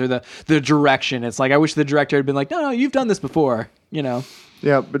goes or the direction, it's like, I wish the director had been like, no, you've done this before,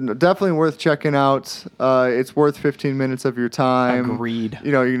 Yeah, but definitely worth checking out. It's worth 15 minutes of your time. Agreed.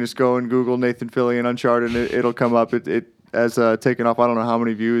 You can just go and Google Nathan Fillion Uncharted, and it'll come up. It has taken off. I don't know how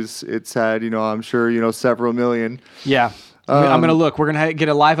many views it's had. I'm sure several million. Yeah. I'm going to look. We're going to get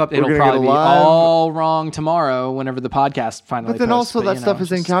a live update. It'll probably be all wrong tomorrow whenever the podcast finally But then posts. also that stuff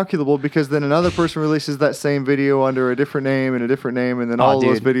is incalculable because then another person releases that same video under a different name and a different name, and then all of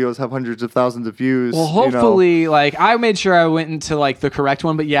those videos have hundreds of thousands of views. Well, hopefully, like I made sure I went into like the correct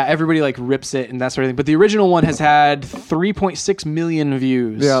one, but yeah, everybody like rips it and that sort of thing. But the original one has had 3.6 million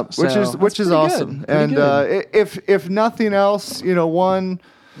views. Yeah, which is awesome. And if nothing else, one.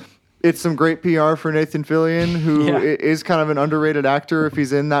 It's some great PR for Nathan Fillion, who is kind of an underrated actor if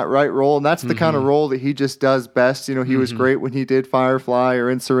he's in that right role. And that's the kind of role that he just does best. He was great when he did Firefly or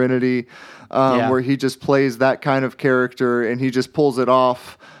in Serenity, where he just plays that kind of character and he just pulls it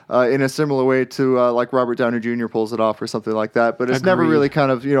off in a similar way to like Robert Downey Jr. pulls it off or something like that. But it's never really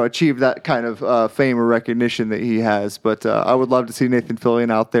kind of, achieved that kind of fame or recognition that he has. But I would love to see Nathan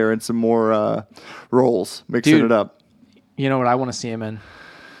Fillion out there in some more roles, mixing it up. You know what I want to see him in?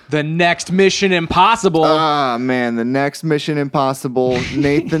 The next Mission Impossible. Ah, man, the next Mission Impossible.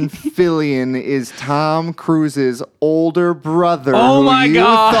 Nathan Fillion is Tom Cruise's older brother, who you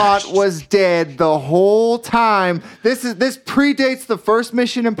thought was dead the whole time. This predates the first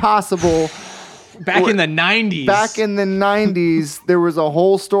Mission Impossible. Back in the 90s. Back in the 90s, there was a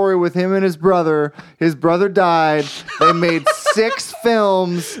whole story with him and his brother. His brother died. They made 6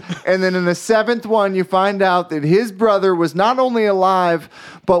 films. And then in the 7th one, you find out that his brother was not only alive,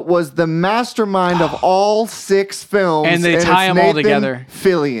 but was the mastermind of all 6 films. And they tie them all together.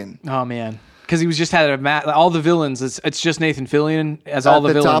 Fillion. Oh, man. Because he was just had all the villains. It's just Nathan Fillion as all the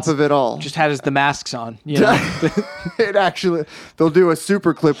villains. At the top of it all. Just had the masks on. It actually, they'll do a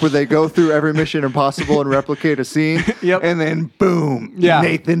super clip where they go through every Mission Impossible and replicate a scene. Yep. And then boom,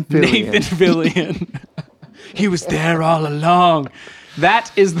 Nathan Fillion. Nathan Fillion. He was there all along. That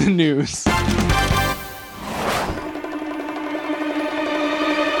is the news.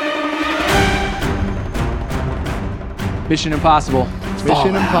 Mission Impossible.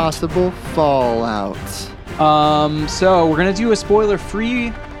 Mission Impossible Fallout. So we're gonna do a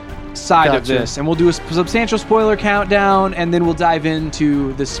spoiler-free side of Gotcha. this, and we'll do a substantial spoiler countdown, and then we'll dive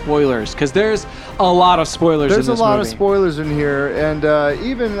into the spoilers, because there's a lot of spoilers There's in a this lot movie. of spoilers in here, and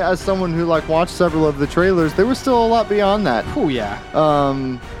even as someone who watched several of the trailers, there was still a lot beyond that. Oh yeah.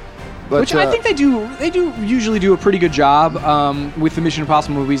 But, Which I think they do usually do a pretty good job with the Mission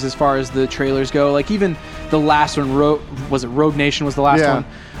Impossible movies as far as the trailers go. Like even the last one, Rogue Nation was the last Yeah.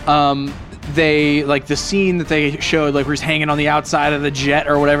 one. They like the scene that they showed, like where he's hanging on the outside of the jet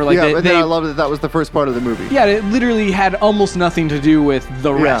or whatever. Like but then I love that was the first part of the movie. yeah, it literally had almost nothing to do with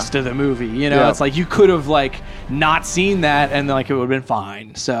the rest of the movie. You know, Yeah. it's like you could have like not seen that and like it would have been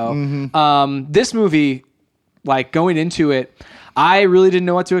fine. So this movie, like going into it, I really didn't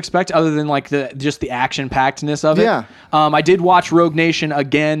know what to expect other than like just the action packedness of it. Yeah. I did watch Rogue Nation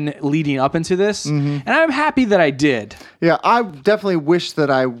again leading up into this, and I'm happy that I did. Yeah, I definitely wish that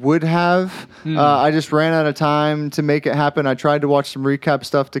I would have. I just ran out of time to make it happen. I tried to watch some recap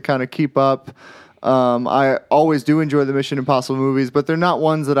stuff to kind of keep up. I always do enjoy the Mission Impossible movies, but they're not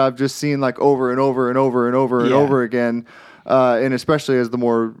ones that I've just seen like over and over and over and over and Yeah. over again. And especially as the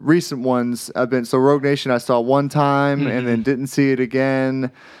more recent ones have been. So Rogue Nation I saw one time and then didn't see it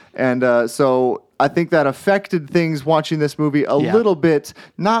again. And so I think that affected things watching this movie a Yeah. little bit.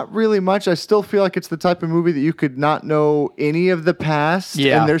 Not really much. I still feel like it's the type of movie that you could not know any of the past.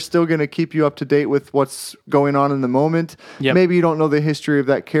 Yeah. And they're still going to keep you up to date with what's going on in the moment. Yep. Maybe you don't know the history of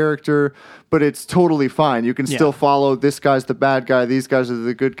that character, but it's totally fine. You can Yeah. still follow this guy's the bad guy. These guys are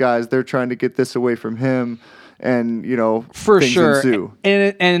the good guys. They're trying to get this away from him. And, For things sure. ensue.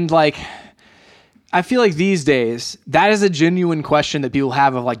 And like, I feel like these days that is a genuine question that people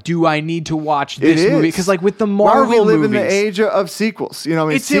have of like, do I need to watch this It movie? is. Because like with the Why Marvel we live movies, in the age of sequels.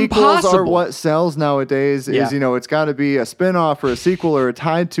 It's sequels are impossible. what sells nowadays. Yeah. Is it's got to be a spin-off or a sequel or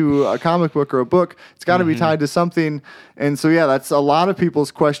tied to a comic book or a book. It's got to be tied to something. And so yeah, that's a lot of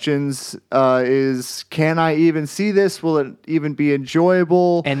people's questions. Is can I even see this? Will it even be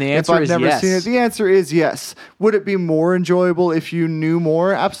enjoyable? And the if answer I've is never yes. seen it, the answer is yes. Would it be more enjoyable if you knew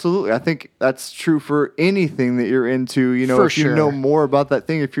more? Absolutely. I think that's true for anything that you're into. For if you sure. know more about that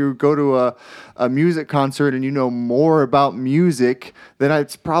thing, if you go to a music concert and you know more about music, then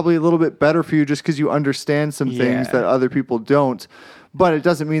it's probably a little bit better for you just because you understand some things Yeah. that other people don't. But it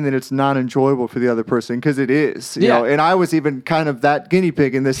doesn't mean that it's not enjoyable for the other person, because it is. You Yeah. know, and I was even kind of that guinea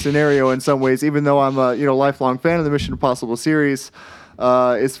pig in this scenario in some ways, even though I'm a lifelong fan of the Mission Impossible series.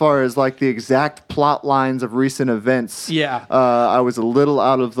 As far as like the exact plot lines of recent events, Yeah. I was a little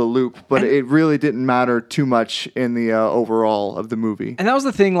out of the loop, but it really didn't matter too much in the overall of the movie. And that was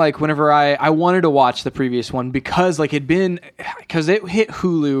the thing, like, whenever I wanted to watch the previous one because it hit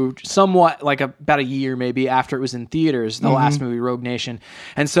Hulu somewhat, like, about a year maybe after it was in theaters, the last movie, Rogue Nation.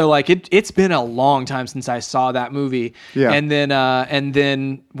 And so, like, it's been a long time since I saw that movie. Yeah. And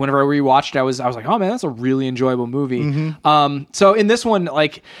then whenever I rewatched it, I was like, oh, man, that's a really enjoyable movie. So in this one,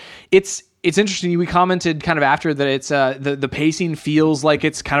 like, it's interesting. We commented kind of after that it's the pacing feels like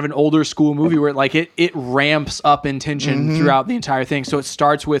it's kind of an older school movie where like it ramps up in tension throughout the entire thing. So it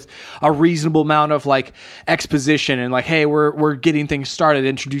starts with a reasonable amount of like exposition and like, hey, we're getting things started,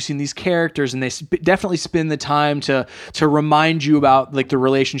 introducing these characters, and they definitely spend the time to remind you about like the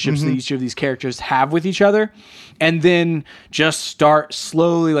relationships that each of these characters have with each other. And then just start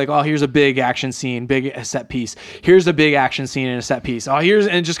slowly, like, oh, here's a big action scene, big set piece. Here's a big action scene and a set piece. Oh, and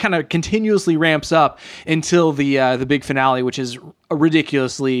it just kind of continuously ramps up until the big finale, which is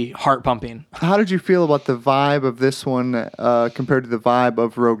ridiculously heart pumping. How did you feel about the vibe of this one compared to the vibe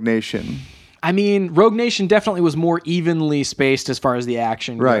of Rogue Nation? I mean, Rogue Nation definitely was more evenly spaced as far as the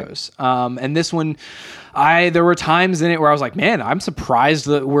action Right. goes. And this one, there were times in it where I was like, man, I'm surprised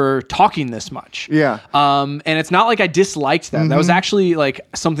that we're talking this much. Yeah. And it's not like I disliked that. That was actually like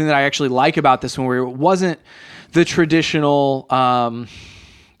something that I actually like about this one, where it wasn't the traditional,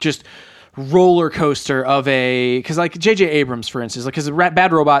 just roller coaster of because like J.J. Abrams, for instance, like because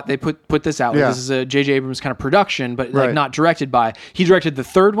Bad Robot, they put this out. Like, Yeah. this is a J.J. Abrams kind of production, but like Right. not directed by. He directed the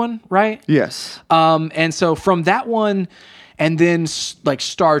third one, right? Yes. And so from that one, and then like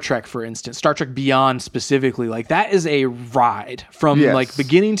Star Trek, for instance, Star Trek Beyond specifically, like that is a ride from Yes. like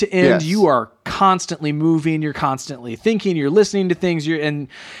beginning to end. Yes. You are constantly moving, you're constantly thinking, you're listening to things, and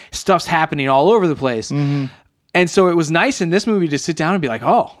stuff's happening all over the place. And so it was nice in this movie to sit down and be like,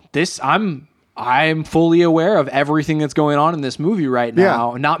 oh, I'm fully aware of everything that's going on in this movie right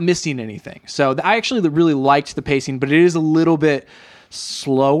now, not missing anything. So I actually really liked the pacing, but it is a little bit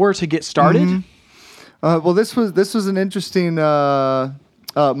slower to get started. Well, this was an interesting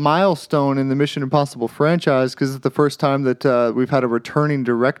milestone in the Mission Impossible franchise because it's the first time that we've had a returning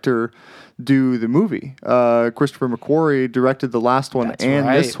director do the movie. Christopher McQuarrie directed the last one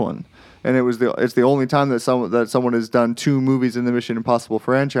this one. And it's the only time that someone has done 2 movies in the Mission Impossible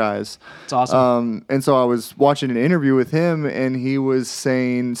franchise. It's awesome. And so I was watching an interview with him, and he was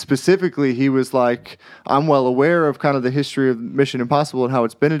saying specifically, he was like, I'm well aware of kind of the history of Mission Impossible and how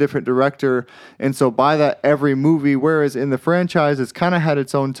it's been a different director. And so by that, every movie, whereas in the franchise, it's kind of had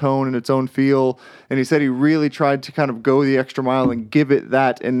its own tone and its own feel. And he said he really tried to kind of go the extra mile and give it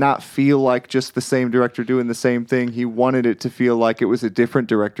that and not feel like just the same director doing the same thing. He wanted it to feel like it was a different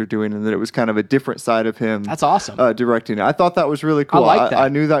director doing it, and that it was kind of a different side of him. That's awesome. Directing it. I thought that was really cool. I like that. I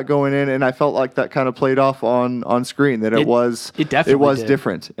knew that going in, and I felt like that kind of played off on screen, that it was definitely did.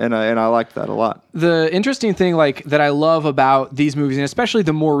 different, and I liked that a lot. The interesting thing like that I love about these movies, and especially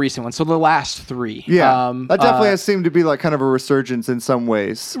the more recent ones, so the last 3. Yeah, that definitely has seemed to be like kind of a resurgence in some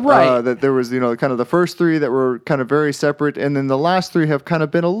ways. Right. That there was, kind of the first 3 that were kind of very separate, and then the last 3 have kind of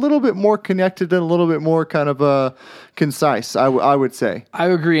been a little bit more connected and a little bit more kind of concise, I would say. I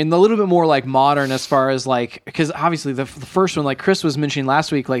agree. And a little bit more like modern as far as like, because obviously the first one, like Chris was mentioning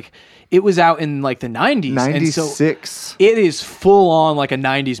last week, like it was out in like the 90s. 96. So it is full on like a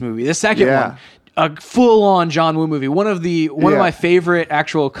 90s movie. The second one, a full-on John Woo movie. One of my favorite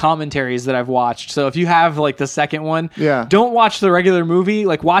actual commentaries that I've watched. So if you have like the second one, don't watch the regular movie.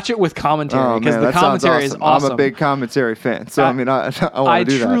 Like watch it with commentary because the commentary is awesome. I'm a big commentary fan, so I mean, I want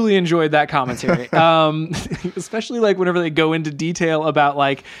to do that. I truly enjoyed that commentary, especially like whenever they go into detail about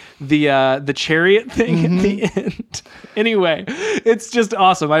like the chariot thing at the end. Anyway, it's just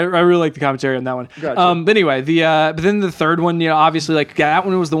awesome. I really like the commentary on that one. Gotcha. But anyway, but then the third one, obviously like that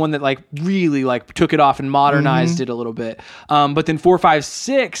one was the one that like really like took it off and modernized it a little bit. But then 4, 5,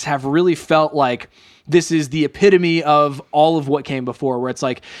 6 have really felt like this is the epitome of all of what came before, where it's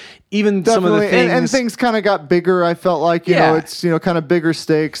like even some of the things and things kind of got bigger. I felt like it's kind of bigger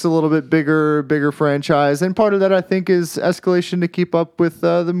stakes, a little bit bigger franchise, and part of that I think is escalation to keep up with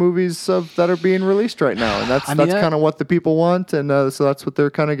the movies that are being released right now, and that's kind of what the people want, and so that's what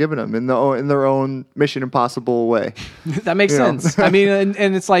they're kind of giving them in their own Mission Impossible way. That makes sense. I mean,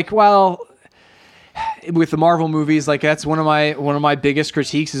 and it's like, well, with the Marvel movies, like that's one of my biggest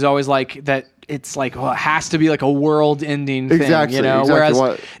critiques is always like that it's like, well, it has to be like a world-ending thing,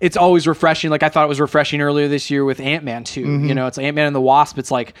 Whereas it's always refreshing. Like I thought it was refreshing earlier this year with Ant-Man 2. It's like Ant-Man and the Wasp.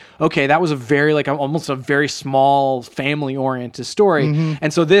 It's like, okay, that was a very like almost a very small family-oriented story,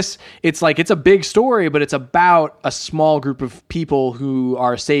 and so it's like it's a big story, but it's about a small group of people who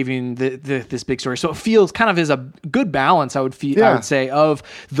are saving this big story. So it feels kind of as a good balance. I would say of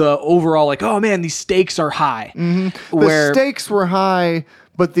the overall like, oh man, these stakes are high. The stakes were high,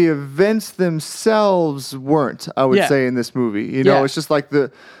 but the events themselves weren't, I would say, in this movie. It's just like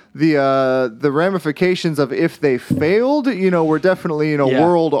the ramifications of if they failed, were definitely,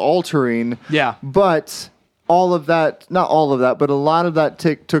 world altering. Yeah. But all of that, not all of that, but a lot of that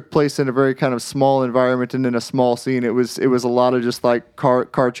took place in a very kind of small environment and in a small scene. It was a lot of just like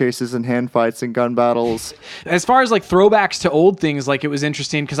car chases and hand fights and gun battles. As far as like throwbacks to old things, like it was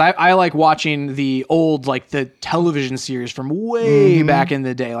interesting because I like watching the old, like the television series from way back in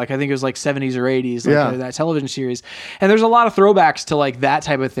the day. Like I think it was like 70s or 80s, like that television series. And there's a lot of throwbacks to like that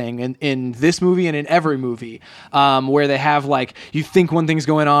type of thing in this movie and in every movie, where they have like, you think one thing's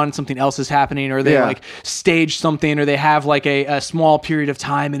going on and something else is happening, or they like stage something, or they have like a small period of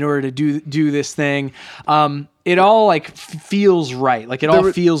time in order to do this thing. It all like feels right. Like it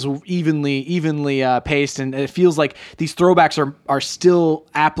all feels evenly paced, and it feels like these throwbacks are still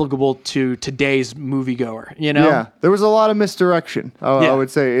applicable to today's moviegoer. Yeah, there was a lot of misdirection. I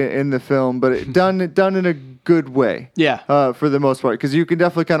would say in the film, but it done in a good way. Yeah. For the most part, because you can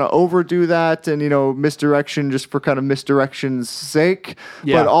definitely kind of overdo that and misdirection just for kind of misdirection's sake.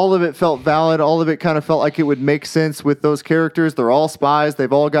 Yeah. But all of it felt valid. All of it kind of felt like it would make sense with those characters. They're all spies.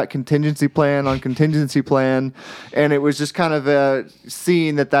 They've all got contingency plan on contingency plan. And it was just kind of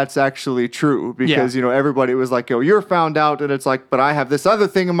seeing that that's actually true because, everybody was like, you're found out. And it's like, but I have this other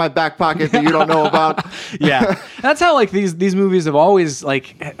thing in my back pocket that you don't know about. Yeah. That's how like these movies have always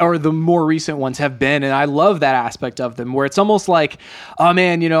like, or the more recent ones have been. And I love that aspect of them where it's almost like, oh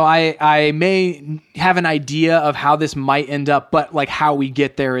man, I may have an idea of how this might end up, but like how we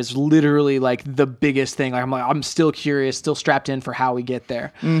get there is literally like the biggest thing. Like I'm still curious, still strapped in for how we get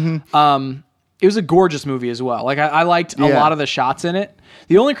there. It was a gorgeous movie as well. Like I liked a lot of the shots in it.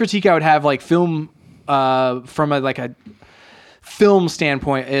 The only critique I would have, like film from a film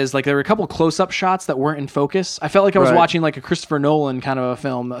standpoint is like there were a couple close-up shots that weren't in focus. I felt like I was Right. watching like a Christopher Nolan kind of a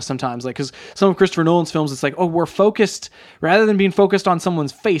film sometimes, like because some of Christopher Nolan's films, it's like, oh, we're focused rather than being focused on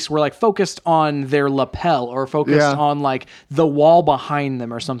someone's face, we're like focused on their lapel or focused Yeah. on like the wall behind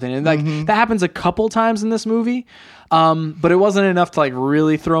them or something, and like that happens a couple times in this movie. But it wasn't enough to like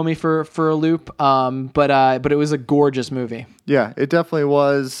really throw me for a loop. But it was a gorgeous movie. Yeah, it definitely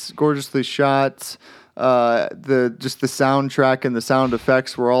was gorgeously shot. The soundtrack and the sound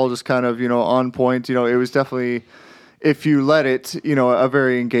effects were all just kind of, on point. It was definitely, if you let it, a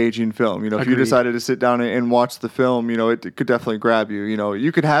very engaging film. If you Agreed. decided to sit down and watch the film, it could definitely grab you.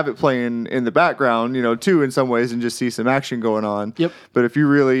 You could have it playing in the background, too, in some ways, and just see some action going on. Yep. But if you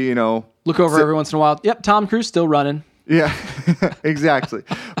really, Look over every once in a while. Yep, Tom Cruise still running. yeah, exactly.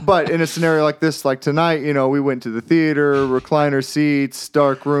 But in a scenario like this, like tonight, we went to the theater, recliner seats,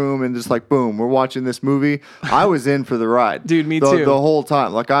 dark room, and just like, boom, we're watching this movie. I was in for the ride. Dude, me the, too. The whole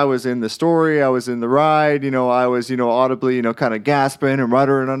time. Like, I was in the story, I was in the ride, I was, audibly, kind of gasping and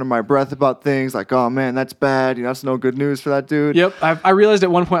muttering under my breath about things like, oh man, that's bad. That's no good news for that dude. Yep, I realized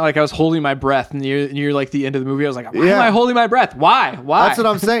at one point like I was holding my breath near like the end of the movie. I was like, why Yeah. am I holding my breath? Why? That's what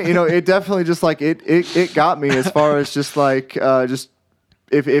I'm saying. It definitely just like it got me as far as just like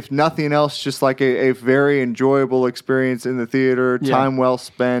if nothing else, just like a very enjoyable experience in the theater, Yeah. time well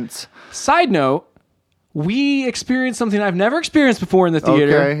spent. Side note, we experienced something I've never experienced before in the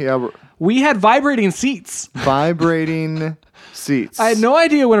theater. Okay, yeah, We had vibrating seats. vibrating seats. I had no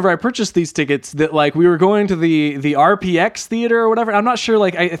idea whenever I purchased these tickets that like we were going to the RPX theater or whatever. I'm not sure.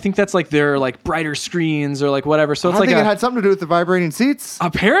 Like I think that's like their like brighter screens or like whatever. So it's I like think it had something to do with the vibrating seats.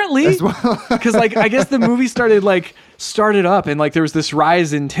 apparently As well. because like I guess the movie started up and like there was this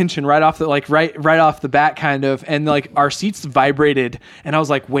rise in tension right off the bat kind of, and like our seats vibrated and I was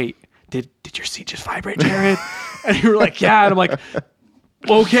like, wait, did your seat just vibrate, Jared? And you were like, yeah, and I'm like,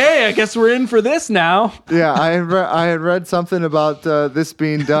 okay, I guess we're in for this now. Yeah, I had read something about this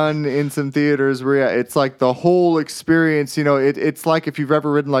being done in some theaters where it's like the whole experience. It's like if you've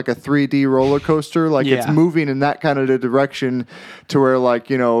ever ridden like a 3D roller coaster, like it's Yeah. moving in that kind of a direction to where like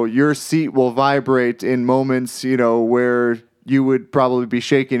your seat will vibrate in moments where you would probably be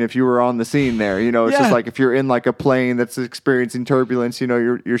shaking if you were on the scene there. It's Yeah. just like if you're in like a plane that's experiencing turbulence,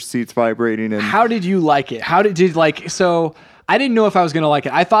 your seat's vibrating and How did you like it? So I didn't know if I was going to like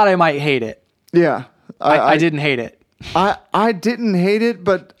it. I thought I might hate it. yeah. I didn't hate it. I didn't hate it,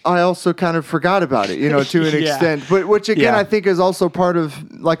 but I also kind of forgot about it, to an Yeah. extent. But which again, Yeah. I think is also part of,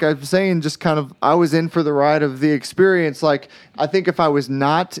 like I was saying, just kind of I was in for the ride of the experience. Like I think if I was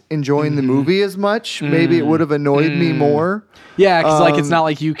not enjoying the movie as much, maybe it would have annoyed me more. Yeah, because like it's not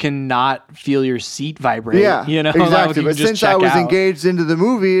like you cannot feel your seat vibrate. Yeah, Like, exactly. you But can just since I check was out. engaged into the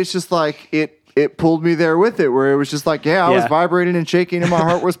movie, it's just like it pulled me there with it, where it was just like, I was Yeah. vibrating and shaking, and my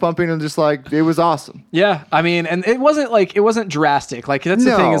heart was pumping, and just like it was awesome. Yeah, I mean, and it wasn't drastic. Like that's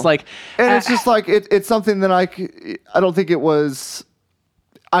the thing is like, and it's just like it's something that I don't think it was.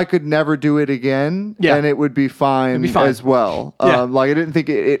 I could never do it again, Yeah. and it would be fine, fine. as well. Yeah. Like I didn't think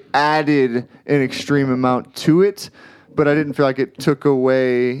it added an extreme amount to it, but I didn't feel like it took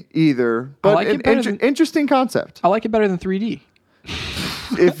away either. But like it an better than- interesting concept. I like it better than 3D.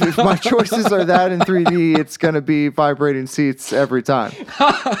 If my choices are that in 3D, it's going to be vibrating seats every time.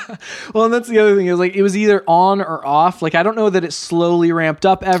 Well, and that's the other thing is like it was either on or off. Like I don't know that it slowly ramped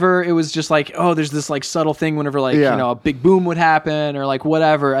up ever. It was just like, oh, there's this like subtle thing whenever like Yeah. a big boom would happen or like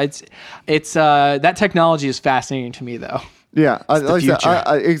whatever. It's that technology is fascinating to me though. Yeah, the like I said,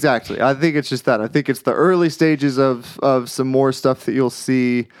 future. exactly. I think it's just that. I think it's the early stages of some more stuff that you'll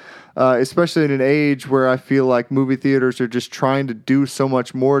see, especially in an age where I feel like movie theaters are just trying to do so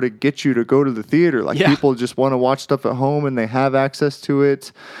much more to get you to go to the theater. Like Yeah. people just want to watch stuff at home and they have access to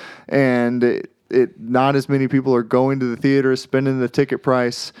it, and it not as many people are going to the theater, spending the ticket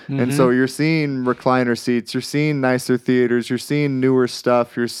price, and so you're seeing recliner seats, you're seeing nicer theaters, you're seeing newer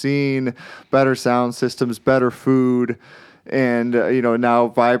stuff, you're seeing better sound systems, better food. And now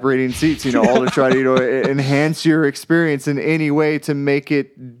vibrating seats, all to try to enhance your experience in any way to make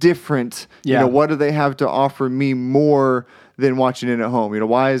it different. Yeah. What do they have to offer me more than watching it at home?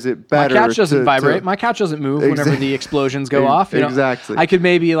 Why is it better? My couch doesn't to- vibrate. My couch doesn't move whenever the explosions go off. Exactly. I could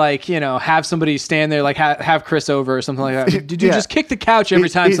maybe like have somebody stand there, like have Chris over or something like that. Did you Yeah. just kick the couch every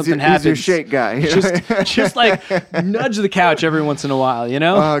time something happens? He's your shake guy. just like nudge the couch every once in a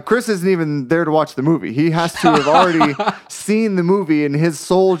while. Chris isn't even there to watch the movie. He has to have already seen the movie, and his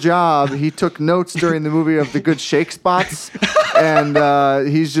sole job, he took notes during the movie of the good shake spots, and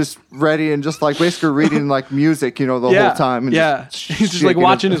he's just ready and just like basically reading like music, the Yeah. whole time. and Yeah, he's just like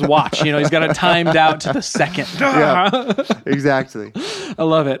watching his watch. You know, he's got it timed out to the second. Yeah, exactly. I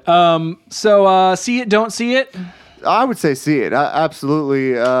love it. So see it, don't see it. I would say see it.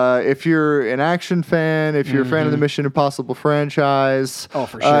 Absolutely. If you're an action fan, if you're a fan of the Mission Impossible franchise, Oh,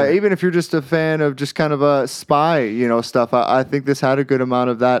 for sure. even if you're just a fan of just kind of a spy, stuff, I think this had a good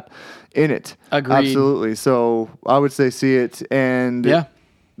amount of that in it. Agreed. Absolutely. So I would say see it. And Yeah.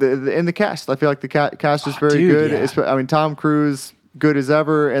 in the cast, I feel like the cast is very dude, good. yeah. I mean, Tom Cruise, good as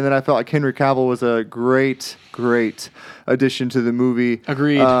ever, and then I felt like Henry Cavill was a great addition to the movie.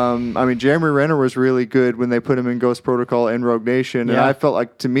 Agreed. I mean, Jeremy Renner was really good when they put him in Ghost Protocol and Rogue Nation, and Yeah. I felt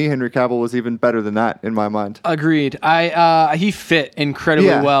like, to me, Henry Cavill was even better than that in my mind. Agreed. He fit incredibly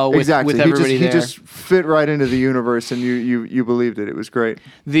well with everybody He there. just fit right into the universe, and you believed it. It was great.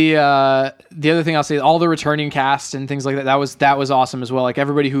 The other thing I'll say, all the returning cast and things like that, that was awesome as well. Like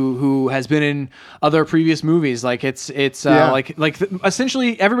everybody who has been in other previous movies, like it's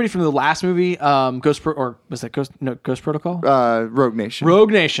essentially everybody from the last movie, Ghost Protocol? Rogue Nation.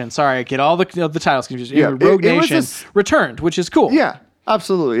 Rogue Nation. Sorry, I get all the titles confused. Yeah, Rogue it was Nation returned, which is cool. Yeah,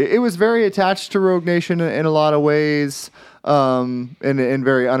 absolutely. It was very attached to Rogue Nation in a lot of ways, and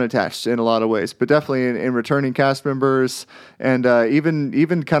very unattached in a lot of ways. But definitely in returning cast members, and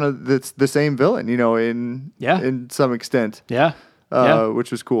even kind of the same villain, in some extent. Yeah.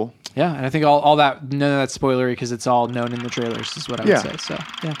 Which was cool. Yeah, and I think all that, none of that's spoilery because it's all known in the trailers, is what I would say. So,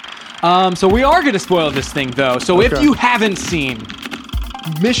 yeah. So we are going to spoil this thing, though. So if you haven't seen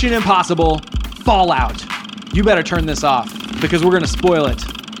Mission Impossible Fallout, you better turn this off because we're going to spoil it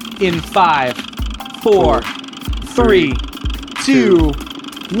in 5, 4, 3, 2,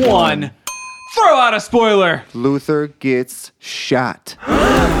 1. Throw out a spoiler. Luther gets shot,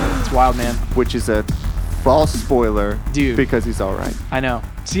 It's wild, man. which is a false spoiler, Dude. because he's all right. I know.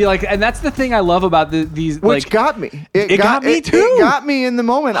 See, and that's the thing I love about these. Which got me. It got me too. It got me in the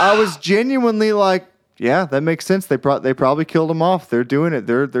moment. I was genuinely like, yeah, that makes sense. They probably killed him off. They're doing it.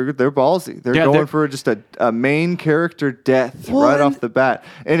 They're ballsy. They're going for just a main character death right off the bat.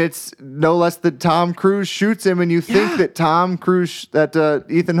 And it's no less that Tom Cruise shoots him, and you think that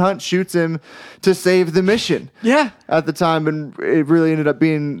Ethan Hunt shoots him to save the mission. Yeah. At the time, and it really ended up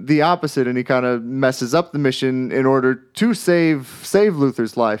being the opposite, and he kind of messes up the mission in order to save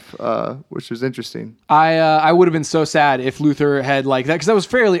Luther's life, which was interesting. I would have been so sad if Luther had like that because that was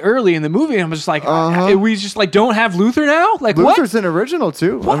fairly early in the movie, and I was just like, we just like don't have Luther now. Like Luther's what? an original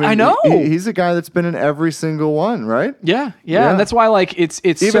too. What? I know. He's a guy that's been in every single one, right? Yeah, and that's why like it's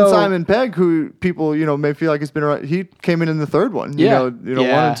even so, Simon Pegg, who people may feel like he's been around. He came in the third one. Yeah. 1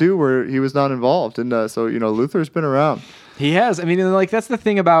 and 2 where he was not involved, and so Luther's been around. He has. I mean, like that's the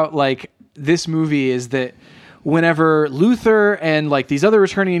thing about like this movie is that whenever Luther and like these other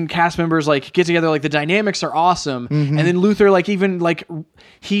returning cast members like get together, like the dynamics are awesome. And then Luther like even like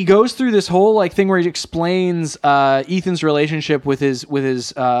he goes through this whole like thing where he explains Ethan's relationship with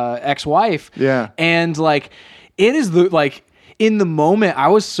his ex-wife. Yeah. And like it is like in the moment, I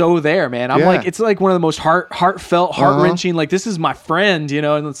was so there, man. I'm like, it's like one of the most heartfelt, heart-wrenching, like, this is my friend,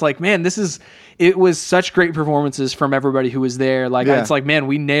 and it's like, man, it was such great performances from everybody who was there. Like, it's like, man,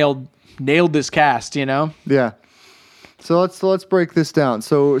 we nailed this cast, Yeah. So let's break this down.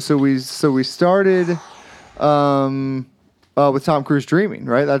 So we started with Tom Cruise dreaming,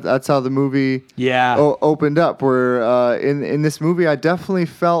 right? That's how the movie opened up. Where in this movie, I definitely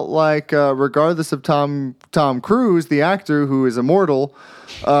felt like, regardless of Tom Cruise, the actor who is immortal,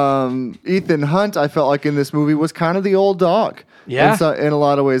 Ethan Hunt, I felt like in this movie was kind of the old dog. Yeah. In a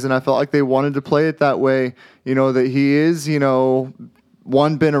lot of ways, and I felt like they wanted to play it that way. That he is,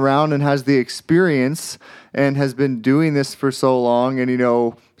 been around and has the experience and has been doing this for so long,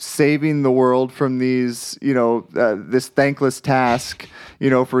 and saving the world from these, this thankless task,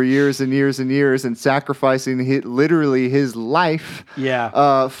 for years and years and years, and sacrificing literally his life,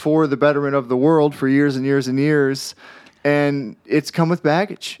 for the betterment of the world for years and years and years. And it's come with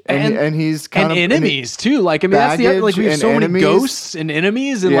baggage, and he's kind of enemies too. Like, I mean, that's the other, like, we have so many ghosts and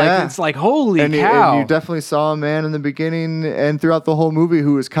enemies, and like it's like holy cow. And you definitely saw a man in the beginning and throughout the whole movie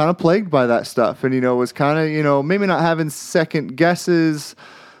who was kind of plagued by that stuff, and was kind of maybe not having second guesses,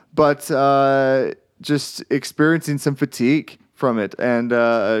 but just experiencing some fatigue from it, and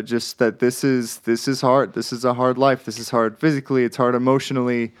just that this is hard. This is a hard life. This is hard physically. It's hard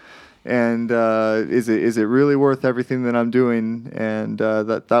emotionally. And is it really worth everything that I'm doing? And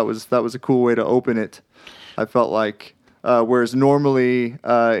that was a cool way to open it. I felt like, whereas normally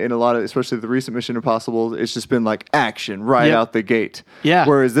in a lot of, especially the recent Mission Impossible, it's just been like action right out the gate. Yeah.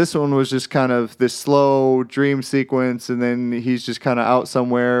 Whereas this one was just kind of this slow dream sequence, and then he's just kind of out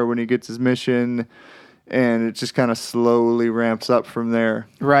somewhere when he gets his mission. and it just kind of slowly ramps up from there.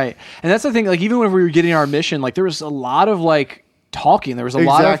 Right. And that's the thing, like even when we were getting our mission, like there was a lot of like talking. There was a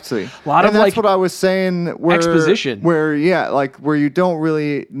lot of and like that's what I was saying, where exposition. Where where you don't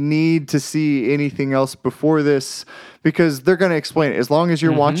really need to see anything else before this, because they're going to explain it. As long as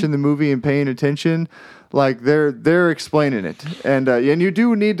you're watching the movie and paying attention, like they're explaining it, and you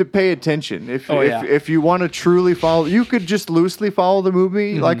do need to pay attention if you want to truly follow. You could just loosely follow the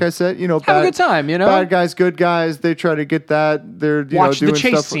movie, like I said. Have a good time. Bad guys, good guys. They try to get that. They're watch doing the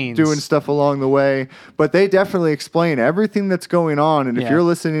chase stuff, scenes. doing stuff along the way, but they definitely explain everything that's going on. And if you're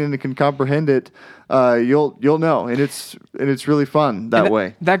listening and can comprehend it, you'll know, and it's really fun that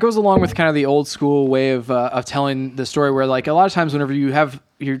way. That goes along with kind of the old school way of telling the story, where like a lot of times whenever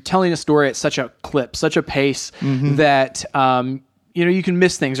you're telling a story at such a clip, such a pace that you can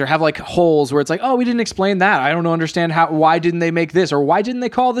miss things or have like holes where it's like, oh, we didn't explain that. I don't understand why didn't they make this, or why didn't they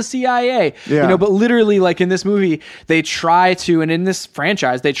call the CIA? Yeah. But literally, like in this movie, they try to, and in this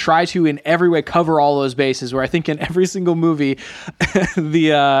franchise, they try to in every way cover all those bases. Where I think in every single movie,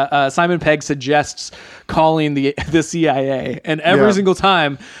 the Simon Pegg suggests calling the CIA, and every single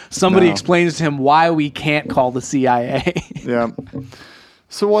time somebody explains to him why we can't call the CIA. Yeah.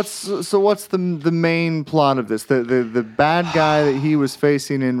 So what's the main plot of this? The bad guy that he was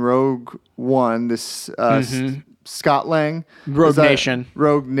facing in Rogue One, this Scott Lang, Rogue Nation,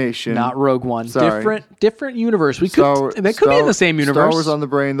 not Rogue One. Sorry. Different universe. They could be in the same universe. Star Wars on the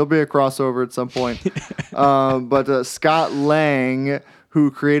brain. There'll be a crossover at some point. But Scott Lang,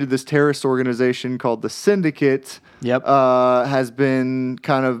 who created this terrorist organization called the Syndicate, has been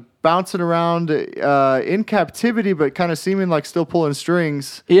kind of bouncing around in captivity, but kind of seeming like still pulling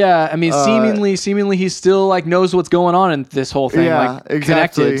strings. Yeah, I mean, seemingly he still like knows what's going on in this whole thing. Yeah, like,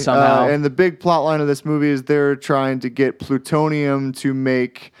 exactly. Connected somehow. And the big plot line of this movie is they're trying to get plutonium to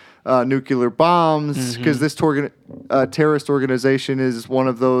make nuclear bombs, because this terrorist organization is one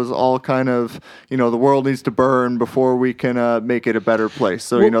of those all kind of, the world needs to burn before we can make it a better place.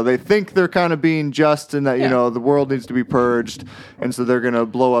 So, they think they're kind of being just, and that, the world needs to be purged. And so they're going to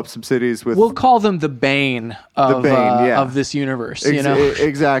blow up some cities with... We'll call them the Bane of this universe,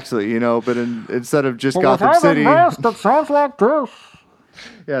 Exactly, but instead of just Gotham City... That sounds like this.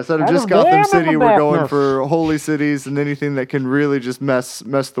 Yeah, instead of just Gotham City, we're going for holy cities and anything that can really just mess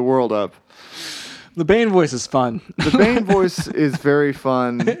the world up. The Bane voice is fun. The Bane voice is very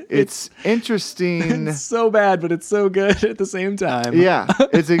fun. It's interesting. It's so bad, but it's so good at the same time. Yeah,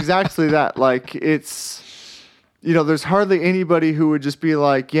 it's exactly that. Like, it's... there's hardly anybody who would just be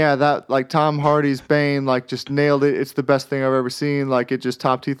like, yeah, that, like, Tom Hardy's Bane, like, just nailed it. It's the best thing I've ever seen. Like, it just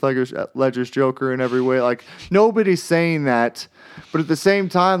topped Heath Ledger's Joker in every way. Like, nobody's saying that. But at the same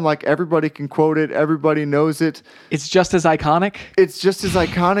time, like, everybody can quote it. Everybody knows it. It's just as iconic. It's just as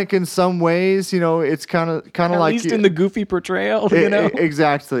iconic in some ways. It's kind of like... At least in the goofy portrayal,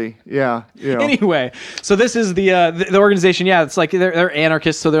 Exactly. Yeah. Anyway, so this is the organization. Yeah, it's like they're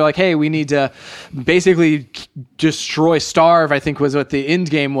anarchists. So they're like, hey, we need to basically starve, I think was what the end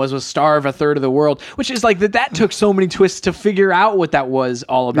game was starve a third of the world, which is like that took so many twists to figure out what that was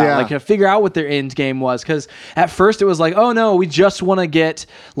all about, like to figure out what their end game was. Because at first it was like, oh no, we just want to get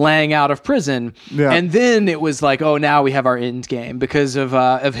Lang out of prison, and then it was like, oh, now we have our end game because of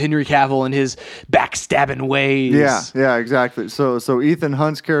Henry Cavill and his backstabbing ways. Yeah, exactly. So Ethan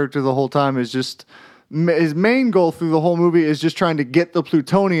Hunt's character the whole time is just... His main goal through the whole movie is just trying to get the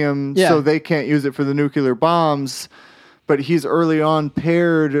plutonium so they can't use it for the nuclear bombs. But he's early on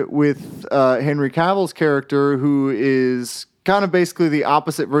paired with Henry Cavill's character, who is kind of basically the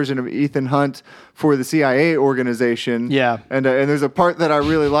opposite version of Ethan Hunt for the CIA organization. Yeah. And there's a part that I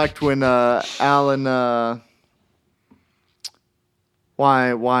really liked when Alan... Why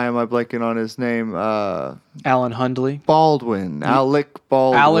am I blanking on his name? Alan Hundley. Baldwin. Alec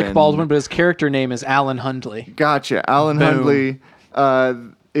Baldwin. Alec Baldwin, but his character name is Alan Hundley. Gotcha. Alan Hundley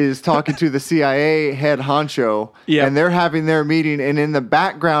is talking to the CIA head honcho, and they're having their meeting, and in the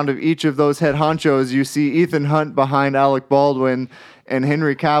background of each of those head honchos, you see Ethan Hunt behind Alec Baldwin and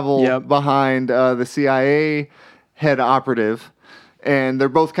Henry Cavill behind the CIA head operative. And they're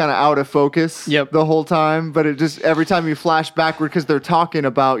both kind of out of focus the whole time. But it just, every time you flash backward, because they're talking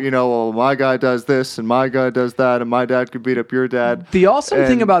about, well, my guy does this and my guy does that and my dad could beat up your dad. The awesome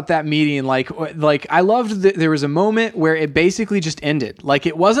thing about that meeting, like I loved that there was a moment where it basically just ended. Like,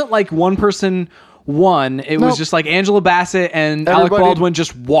 it wasn't like one person won. It was just like Angela Bassett and Alec Baldwin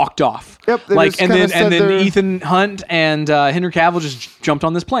just walked off. Yep. Like, and then Ethan Hunt and Henry Cavill just jumped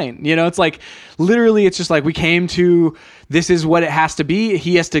on this plane. It's like literally, it's just like we came to. This is what it has to be.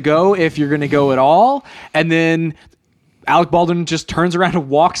 He has to go if you're going to go at all, and then Alec Baldwin just turns around and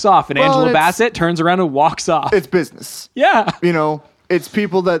walks off, and Well, Angela it's- Bassett turns around and walks off. It's business. Yeah. You know, it's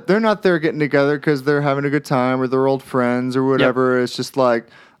people that they're not there getting together because they're having a good time or they're old friends or whatever. It's just like,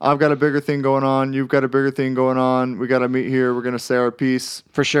 I've got a bigger thing going on. You've got a bigger thing going on. We got to meet here. We're going to say our piece.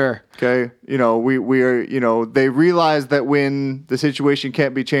 For sure. Okay. You know, we are, you know, they realize that when the situation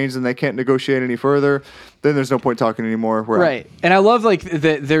can't be changed and they can't negotiate any further, then there's no point talking anymore. We're out. Right. And I love like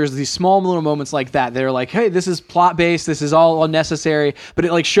that there's these small little moments like that. They're like, hey, this is plot based. This is all unnecessary. But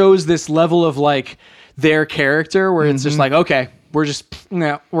it like shows this level of like their character where it's just like, okay, we're just,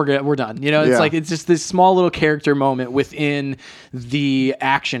 no, we're good. We're done. You know, it's Yeah. like, it's just this small little character moment within the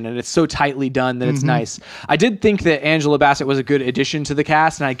action. And it's so tightly done that it's nice. I did think that Angela Bassett was a good addition to the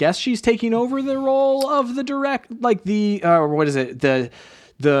cast. And I guess she's taking over the role of the like the, what is it?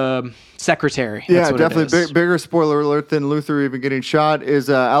 The secretary. Yeah, That's what definitely. it is. Bigger spoiler alert than Luther even getting shot is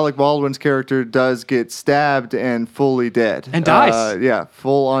Alec Baldwin's character does get stabbed and fully dead. And dies. Yeah,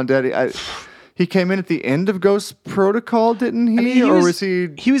 full on dead. He came in at the end of Ghost Protocol, didn't he? I mean, or was he?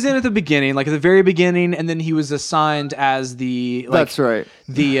 He was in at the beginning, like at the very beginning, and then he was assigned as the. Like, That's right.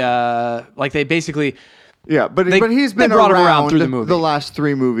 The like they basically. Yeah, but They- he's they been brought him around around through the movie. last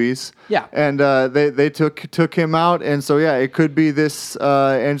 3 movies. Yeah. and they took him out, and so yeah, it could be this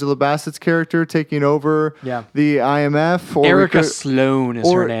Angela Bassett's character taking over. Yeah. The IMF. Or we Erica could- Sloan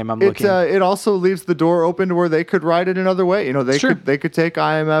is her name. I'm it, looking. it also leaves the door open to where they could write it another way. You know, they Sure. could take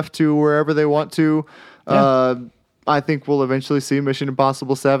IMF to wherever they want to. I think we'll eventually see Mission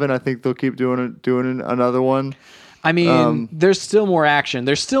Impossible 7. I think they'll keep doing another one. I mean, there's still more action.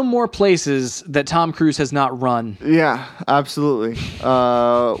 There's still more places that Tom Cruise has not run. Yeah, absolutely.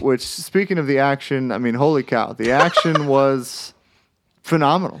 Which, speaking of the action, I mean, holy cow, the action was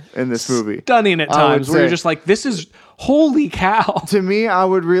phenomenal in this movie. Stunning at I would times, where you're say. just like, this is holy cow. To me, I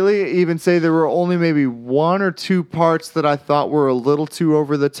would really even say there were only maybe 1 or 2 parts that I thought were a little too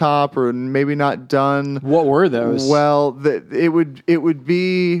over the top or maybe not done What were those? well. It would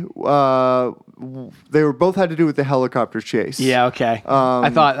be they were both had to do with the helicopter chase. Yeah. Okay. I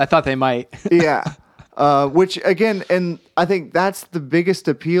thought they might. Yeah. Which again, and I think that's the biggest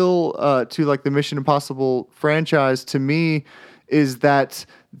appeal to like the Mission Impossible franchise to me is that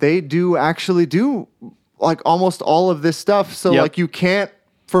they do actually do like almost all of this stuff. So Yep. like you can't,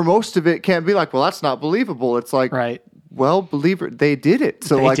 for most of it, can't be like, well, that's not believable. It's like, Right. well, believe it, they did it.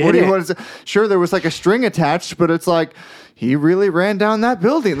 So They like, did what do you it. want to say? Sure, there was like a string attached, but it's like he really ran down that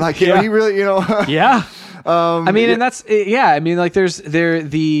building. Like Yeah. he really, you know. Yeah. I mean, and that's yeah. I mean, like there's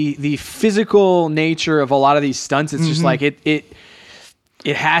the physical nature of a lot of these stunts. It's just like it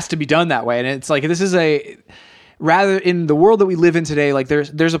has to be done that way, and it's like this is a rather in the world that we live in today. Like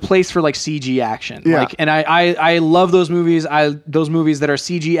there's a place for like CG action. Yeah. Like, and I love those movies. Those movies that are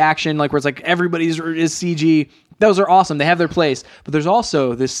CG action, like where it's like everybody's is CG. Those are awesome. They have their place. But there's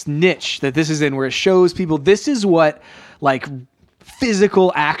also this niche that this is in where it shows people this is what like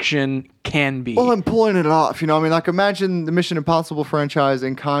physical action can be. Well, I'm pulling it off. You know, I mean, like imagine the Mission Impossible franchise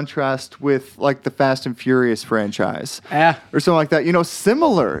in contrast with like the Fast and Furious franchise. Yeah. Or something like that. You know,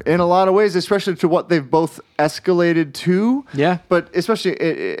 similar in a lot of ways, especially to what they've both escalated to. Yeah. But especially,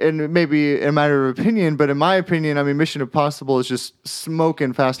 and maybe a matter of opinion, but in my opinion, I mean, Mission Impossible is just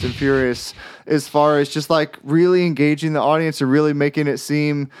smoking Fast and Furious as far as just like really engaging the audience and really making it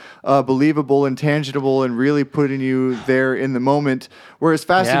seem believable and tangible and really putting you there in the moment. Whereas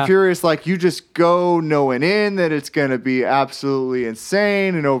Fast Yeah. and Furious, like you just go knowing in that it's going to be absolutely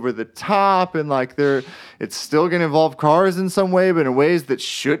insane and over the top, and like it's still going to involve cars in some way, but in ways that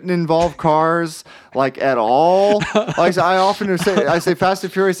shouldn't involve cars like at all. Like I often say Fast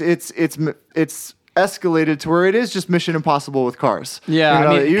and Furious, it's escalated to where it is just Mission Impossible with cars. Yeah, you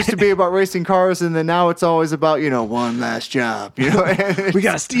know, I mean- it used to be about racing cars, and then now it's always about one last job. You know, and we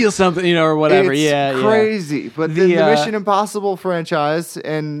gotta steal something, or whatever. it's Yeah, crazy. But The, the Mission Impossible franchise,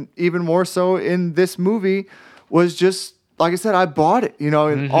 and even more so in this movie, was just like I said, I bought it. You know,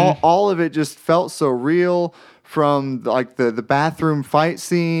 and all of it just felt so real. From like the bathroom fight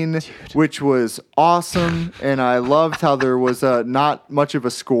scene, which was awesome, and I loved how there was not much of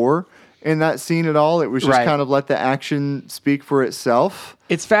a score in that scene at all. It was just Right. kind of let the action speak for itself.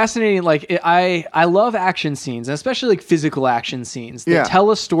 It's fascinating. Like I love action scenes, and especially like physical action scenes that Yeah.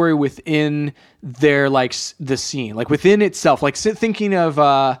 tell a story within their like the scene, like within itself. Like thinking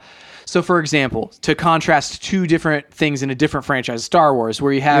of. So, for example, to contrast 2 different things in a different franchise, Star Wars,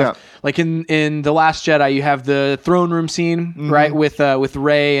 where you have Yeah. like in The Last Jedi, you have the throne room scene, right, with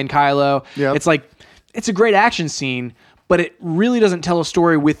Rey and Kylo. Yep. It's like it's a great action scene, but it really doesn't tell a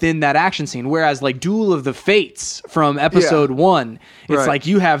story within that action scene. Whereas like Duel of the Fates from episode 1, it's Right. like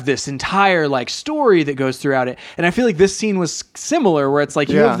you have this entire like story that goes throughout it. And I feel like this scene was similar, where it's like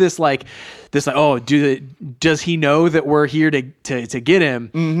you Yeah. have this oh, does he know that we're here to get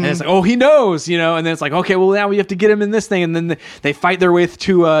him? And it's like, oh, he knows, you know. And then it's like, okay, well now we have to get him in this thing, and then they fight their way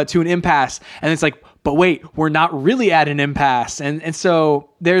to an impasse, and it's like, but wait, we're not really at an impasse. And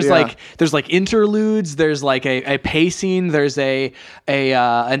so there's like interludes, there's like a pacing, there's an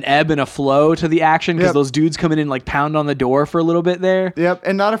ebb and a flow to the action, because Yep. those dudes come in and like pound on the door for a little bit there. Yep,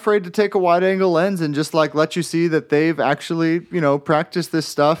 and not afraid to take a wide angle lens and just like let you see that they've actually, you know, practiced this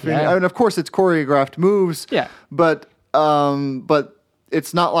stuff. Yeah. And of course it's choreographed moves. Yeah. But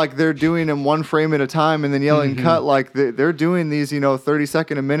it's not like they're doing them one frame at a time and then yelling cut. Like they're doing these, you know, 30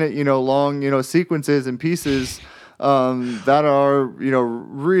 second a minute, you know, long, you know, sequences and pieces that are, you know,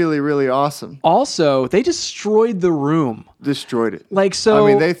 really, really awesome. Also, they destroyed the room. Destroyed it. Like, so I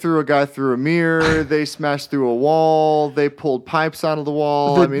mean, they threw a guy through a mirror. They smashed through a wall. They pulled pipes out of the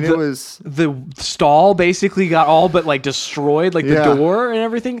wall. It was the stall basically got all but like destroyed, like the Yeah. door and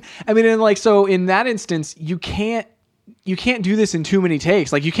everything. I mean, and like, so in that instance, you can't do this in too many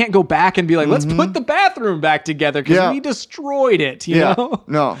takes. Like, you can't go back and be like, let's put the bathroom back together because Yeah. we destroyed it, you yeah. know?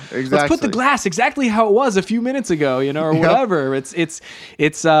 No, exactly. Let's put the glass exactly how it was a few minutes ago, you know, or whatever. It's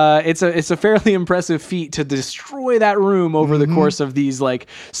a fairly impressive feat to destroy that room over the course of these like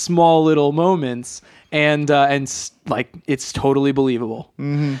small little moments. And like, it's totally believable.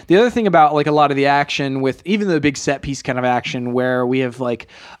 The other thing about like a lot of the action with even the big set piece kind of action where we have like,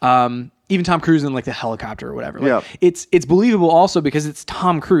 even Tom Cruise in like the helicopter or whatever, like, it's believable also because it's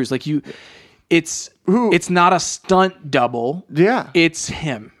Tom Cruise. Like it's not a stunt double. Yeah. It's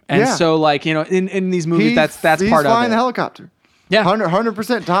him. And Yeah. so like, you know, in these movies, that's he's part of it. flying a helicopter. Yeah.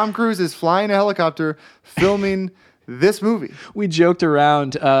 100%. Tom Cruise is flying a helicopter filming this movie. We joked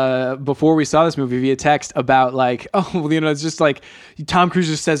around before we saw this movie via text about like, oh, well, you know, it's just like Tom Cruise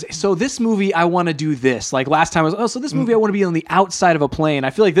just says, so this movie, I want to do this. Like last time was, oh, so this movie, I want to be on the outside of a plane.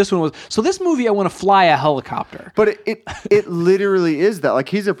 I feel like this one was, so this movie, I want to fly a helicopter. But it literally is that. Like,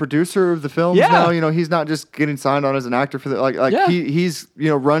 he's a producer of the films Yeah. now. You know, he's not just getting signed on as an actor for the Yeah. he's, you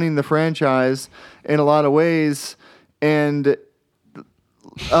know, running the franchise in a lot of ways. And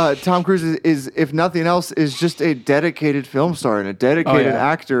Tom Cruise is, if nothing else, is just a dedicated film star and a dedicated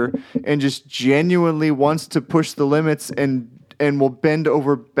actor, and just genuinely wants to push the limits and will bend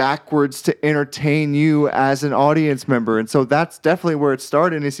over backwards to entertain you as an audience member. And so that's definitely where it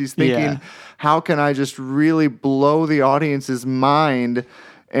started, is he's thinking, how can I just really blow the audience's mind?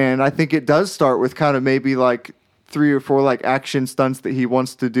 And I think it does start with kind of maybe like 3 or 4 like action stunts that he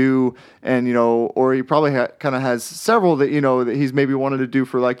wants to do, and you know, or he probably kind of has several that, you know, that he's maybe wanted to do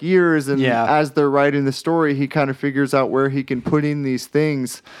for like years, and as they're writing the story, he kind of figures out where he can put in these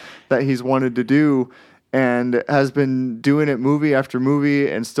things that he's wanted to do, and has been doing it movie after movie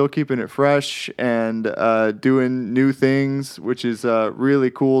and still keeping it fresh and doing new things, which is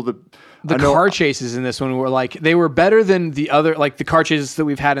really cool. The car chases in this one were like, they were better than the other, like the car chases that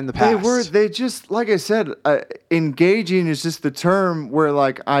we've had in the past. They just, like I said, engaging is just the term where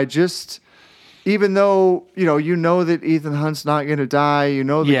like, even though, you know that Ethan Hunt's not going to die, you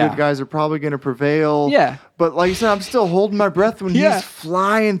know the good guys are probably going to prevail. Yeah. But like you said, I'm still holding my breath when he's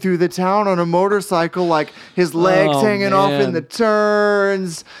flying through the town on a motorcycle, like his legs hanging off in the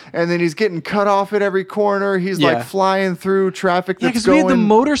turns, and then he's getting cut off at every corner. He's like flying through traffic that's because going. we had the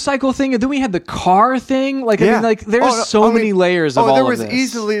motorcycle thing, and then we had the car thing. Like, I mean, like there's many layers of all of this. There was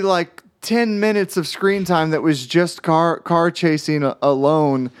easily like 10 minutes of screen time that was just car chasing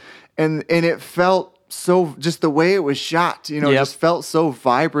alone. And it felt so, just the way it was shot, just felt so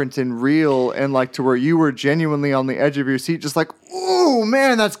vibrant and real, and like to where you were genuinely on the edge of your seat, just like, ooh,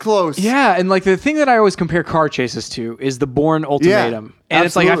 man, that's close. Yeah, and like the thing that I always compare car chases to is the Bourne Ultimatum. And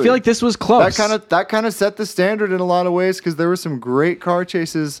it's like, I feel like this was close. That kind of set the standard in a lot of ways, because there were some great car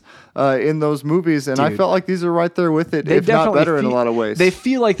chases in those movies, and I felt like these are right there with it, if not better in a lot of ways. They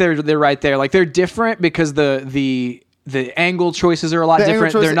feel like they're right there. Like, they're different because the angle choices are a lot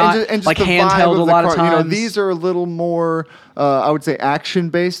different. They're not just like handheld a lot of times. These are a little more, I would say,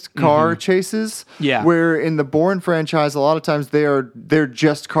 action-based car chases. Yeah. Where in the Bourne franchise, a lot of times they're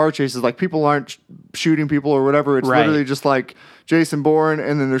just car chases. Like, people aren't shooting people or whatever. It's literally just like Jason Bourne,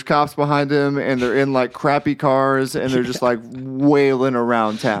 and then there's cops behind him, and they're in like crappy cars, and they're just like wailing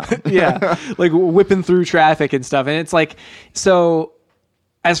around town. Like whipping through traffic and stuff. And it's like, so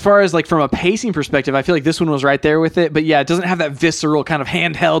as far as like from a pacing perspective, I feel like this one was right there with it. But yeah, it doesn't have that visceral kind of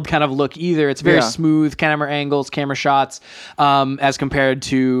handheld kind of look either. It's very smooth camera angles, camera shots, as compared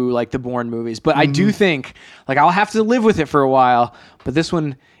to like the Bourne movies. But I do think like I'll have to live with it for a while. But this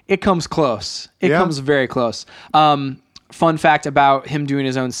one, it comes close. It comes very close. Fun fact about him doing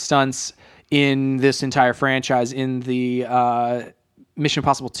his own stunts in this entire franchise in the Mission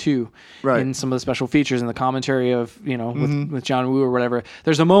Impossible 2, in some of the special features and the commentary of, with John Woo or whatever.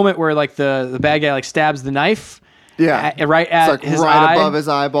 There's a moment where like the bad guy like stabs the knife right at it's like his right eye. above his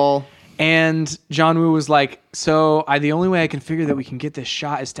eyeball. And John Woo was like, so the only way I can figure that we can get this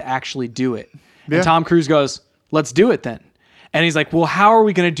shot is to actually do it. And Tom Cruise goes, let's do it then. And he's like, well, how are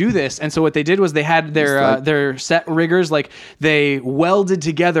we going to do this? And so what they did was they had their set riggers, like they welded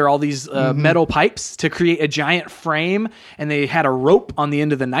together all these metal pipes to create a giant frame, and they had a rope on the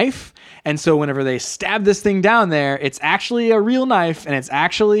end of the knife. And so whenever they stab this thing down there, it's actually a real knife, and it's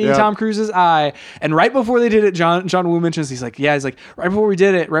actually Tom Cruise's eye. And right before they did it, John Woo mentions, he's like, right before we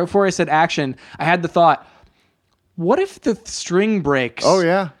did it, right before I said action, I had the thought, what if the string breaks? Oh,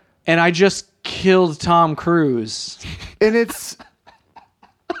 yeah. And I just killed Tom Cruise. And it's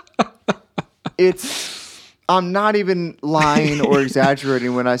I'm not even lying or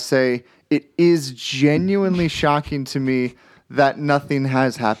exaggerating when I say it is genuinely shocking to me that nothing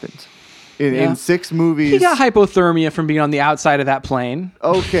has happened. In 6 movies. He got hypothermia from being on the outside of that plane.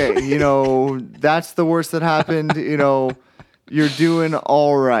 Okay, that's the worst that happened. You're doing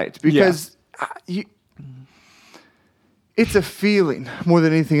all right. Because it's a feeling more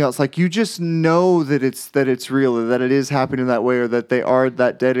than anything else. Like you just know that it's real, or that it is happening that way, or that they are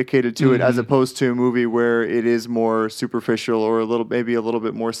that dedicated to it, as opposed to a movie where it is more superficial or maybe a little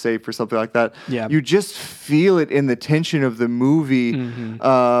bit more safe or something like that. Yeah. You just feel it in the tension of the movie,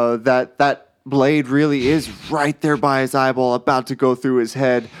 that blade really is right there by his eyeball, about to go through his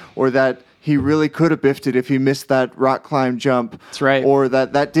head, or that he really could have biffed it if he missed that rock climb jump. That's right. Or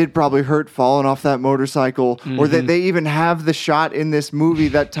that did probably hurt falling off that motorcycle. Or that they even have the shot in this movie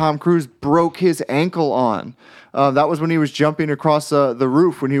that Tom Cruise broke his ankle on. That was when he was jumping across the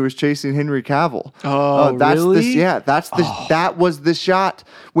roof when he was chasing Henry Cavill. Oh, really? That was the shot.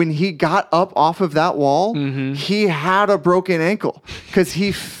 When he got up off of that wall, he had a broken ankle because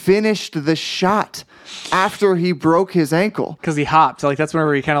he finished the shot after he broke his ankle. Because he hopped. Like that's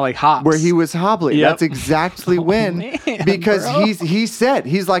whenever he kind of like hops. Where he was hobbling. Yep. That's exactly when. Man, because bro.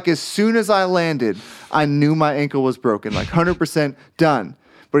 he's like, as soon as I landed, I knew my ankle was broken. Like 100% done.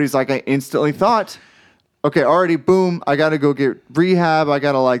 But he's like, I instantly thought, okay, already, boom, I got to go get rehab. I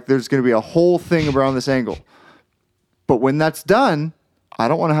got to there's going to be a whole thing around this angle. But when that's done, I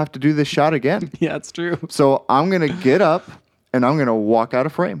don't want to have to do this shot again. Yeah, it's true. So I'm going to get up and I'm going to walk out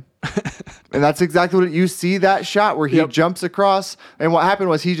of frame. And that's exactly what you see, that shot where he jumps across. And what happened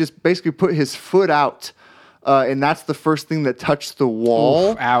was he just basically put his foot out. And that's the first thing that touched the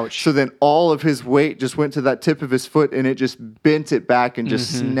wall. Oof, ouch. So then all of his weight just went to that tip of his foot, and it just bent it back and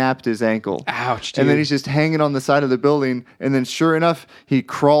just snapped his ankle. Ouch, dude. And then he's just hanging on the side of the building. And then sure enough, he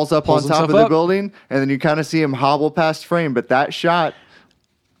crawls up Pulls on top of himself the up. building. And then you kind of see him hobble past frame. But that shot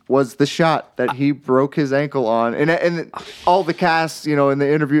was the shot that he broke his ankle on. And all the cast, in the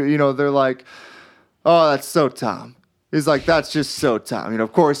interview, they're like, oh, that's so Tom. He's like, that's just so Tom.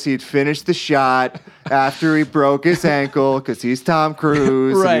 Of course, he'd finished the shot after he broke his ankle because he's Tom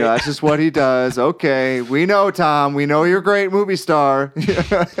Cruise. Right. And, that's just what he does. Okay, we know, Tom. We know you're a great movie star.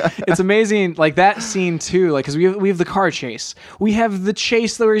 It's amazing, like that scene too. Like, because we have the car chase, we have the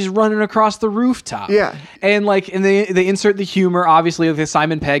chase where he's running across the rooftop. Yeah, and they insert the humor. Obviously, the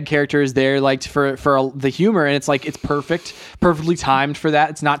Simon Pegg character is there, like for the humor, and it's like it's perfectly timed for that.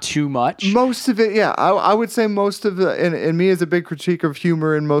 It's not too much. Most of it, yeah. I would say most of the, and me as a big critique of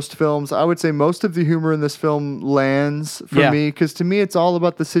humor in most films, I would say most of the humor in this film lands for me, because to me it's all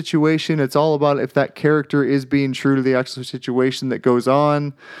about the situation. It's all about if that character is being true to the actual situation that goes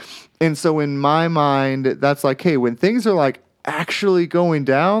on. And so in my mind, that's like, hey, when things are like actually going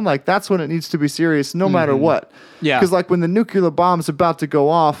down, like that's when it needs to be serious no matter what. Yeah. Because like when the nuclear bomb's about to go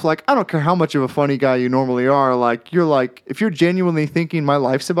off, like I don't care how much of a funny guy you normally are, like you're like, if you're genuinely thinking my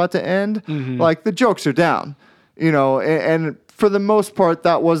life's about to end, like the jokes are down. And for the most part,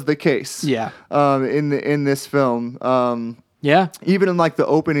 that was the case. Yeah. In this film. Yeah. Even in like the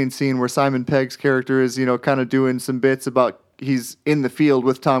opening scene where Simon Pegg's character is, kind of doing some bits about he's in the field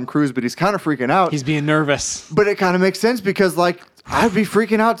with Tom Cruise, but he's kind of freaking out. He's being nervous. But it kind of makes sense because like I'd be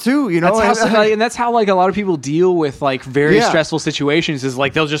freaking out too, That's how like a lot of people deal with like very stressful situations. Is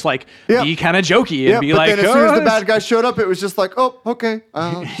like they'll just like be kind of jokey and be but like, then as soon as the bad guy showed up, it was just like, oh, okay,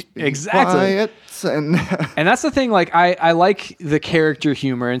 exactly. Quiet. Yes, and And that's the thing, like I like the character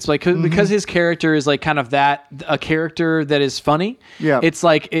humor. It's like because his character is like kind of a character that is funny. Yeah. It's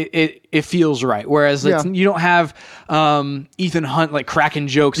like it feels right. Whereas Yeah. you don't have Ethan Hunt like cracking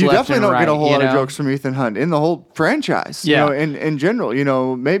jokes. you left definitely and don't right, get a whole you lot of know? jokes from Ethan Hunt in the whole franchise. Yeah. You know, in general, you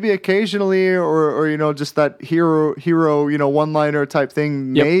know, maybe occasionally or you know, just that hero, you know, one-liner type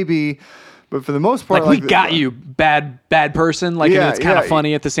thing, Yep. maybe. But for the most part, Like we got you, bad person. Like Yeah, and it's kind of yeah.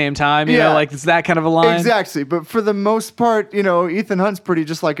 funny at the same time. You Yeah. know, like it's that kind of a line. Exactly. But for the most part, you know, Ethan Hunt's pretty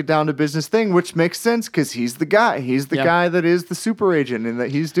just like a down to business thing, which makes sense because he's the guy. He's the Yeah. guy that is the super agent and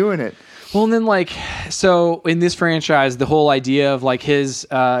that he's doing it. Well, and then like, so in this franchise, the whole idea of like his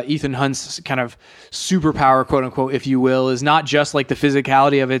Ethan Hunt's kind of superpower, quote unquote, if you will, is not just like the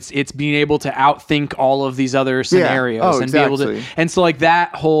physicality of it's being able to outthink all of these other scenarios Oh, and be able to, exactly. and so like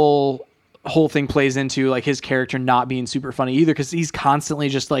that whole thing plays into like his character not being super funny either because he's constantly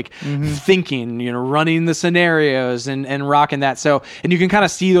just like thinking, you know, running the scenarios and rocking that. So, and you can kind of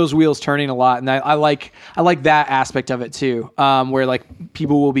see those wheels turning a lot, and I like that aspect of it too, where like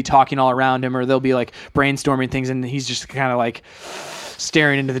people will be talking all around him or they'll be like brainstorming things, and he's just kind of like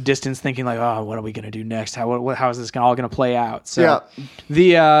staring into the distance, thinking like, oh, what are we gonna do next? How is this all gonna play out? So,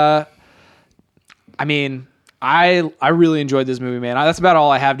 I mean. I really enjoyed this movie, man. That's about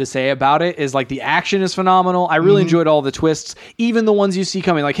all I have to say about it. Is like the action is phenomenal. I really enjoyed all the twists, even the ones you see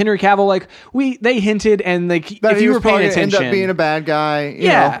coming. Like Henry Cavill, like they hinted, and like That if he you was were paying probably gonna attention, end up being a bad guy. You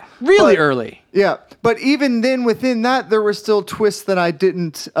yeah, know. really But- early. Yeah, but even then, within that, there were still twists that I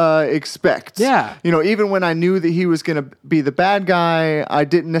didn't expect. Yeah. You know, even when I knew that he was going to be the bad guy, I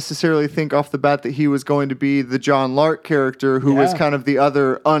didn't necessarily think off the bat that he was going to be the John Lark character, who was Yeah. kind of the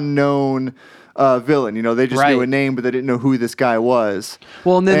other unknown villain. You know, they just Right. knew a name, but they didn't know who this guy was.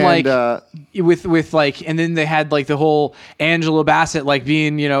 Well, and then And, with like, and then they had like the whole Angela Bassett like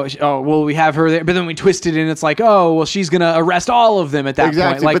being, you know, oh well, we have her there, but then we twisted it and it's like, oh well, she's gonna arrest all of them at that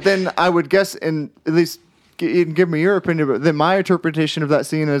exactly. point. Like, But then I would guess, and at least you can give me your opinion, but then my interpretation of that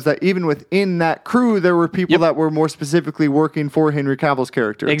scene is that even within that crew, there were people Yep. that were more specifically working for Henry Cavill's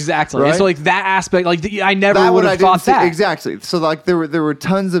character. exactly. Right? And so like that aspect, like I never That would one I have didn't thought see. that. Exactly. So like there were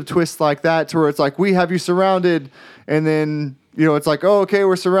tons of twists like that to where it's like we have you surrounded, and then you know it's like, oh okay,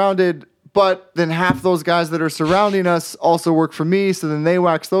 we're surrounded, but then half those guys that are surrounding us also work for me, so then they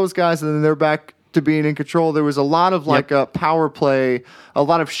wax those guys, and then they're back to being in control. There was a lot of like a power play, a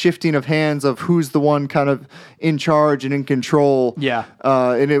lot of shifting of hands of who's the one kind of in charge and in control. Yeah.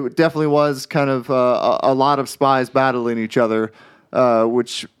 And it definitely was kind of a lot of spies battling each other,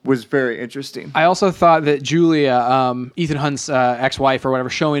 which was very interesting. I also thought that Julia, Ethan Hunt's ex-wife or whatever,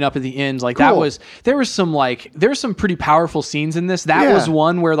 showing up at the end, like that Cool. was there was some pretty powerful scenes in this. That Yeah. was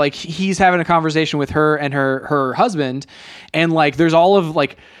one where like he's having a conversation with her and her husband, and like there's all of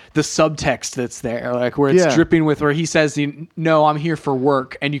like the subtext that's there, like where it's Yeah. dripping with where he says, "No, I'm here for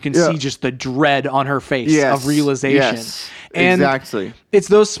work," and you can Yeah. see just the dread on her face Yes. of realization. Yes. And Exactly. it's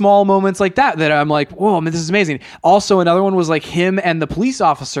those small moments like that I'm like, whoa, man, this is amazing. Also, another one was like him and the police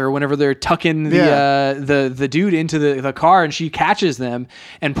officer whenever they're tucking the dude into the car, and she catches them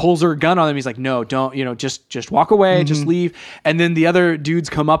and pulls her gun on him. He's like, no, don't, you know, just walk away, just leave. And then the other dudes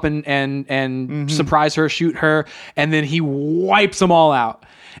come up and surprise her, shoot her, and then he wipes them all out.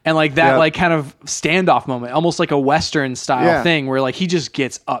 And like that, Yep. like kind of standoff moment, almost like a Western style Yeah. thing, where like he just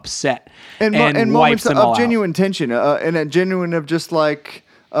gets upset and wipes moments them all of out. genuine tension and a genuine of just like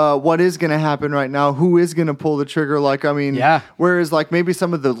what is going to happen right now, who is going to pull the trigger. Like, I mean, Yeah. whereas like maybe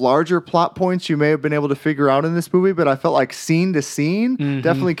some of the larger plot points you may have been able to figure out in this movie, but I felt like scene to scene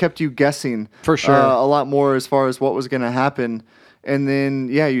definitely kept you guessing For sure. a lot more as far as what was going to happen. And then,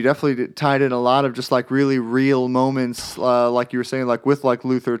 yeah, you definitely tied in a lot of just like really real moments, like you were saying, like with like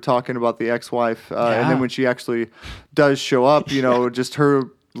Luther talking about the ex-wife, and Yeah. then when she actually does show up, you know, just her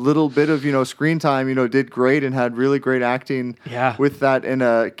little bit of, you know, screen time, you know, did great and had really great acting Yeah. with that, and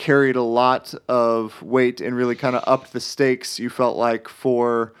carried a lot of weight and really kind of upped the stakes, you felt like,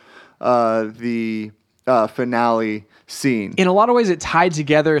 for the finale scene. In a lot of ways, it tied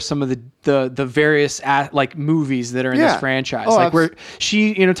together some of the various like movies that are in Yeah. this franchise. Oh, Like where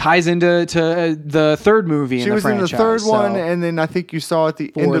she, you know, ties into the third movie in She the was franchise. in the third one, so- and then I think you saw at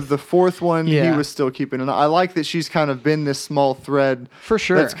the end Fourth. of the fourth one, he Yeah. was still keeping an eye. I like that she's kind of been this small thread For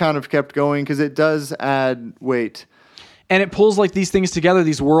sure. that's kind of kept going because it does add weight. and it pulls like these things together,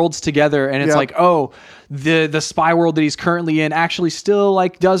 these worlds together, and it's Yeah. like, oh, the spy world that he's currently in actually still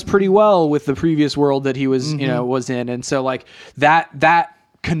like does pretty well with the previous world that he was, you know, was in, and so like that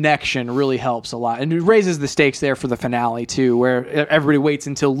connection really helps a lot, and it raises the stakes there for the finale too, where everybody waits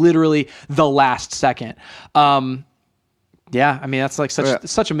until literally the last second. Yeah, I mean that's like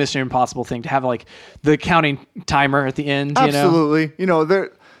such a Mission Impossible thing to have like the counting timer at the end. Absolutely,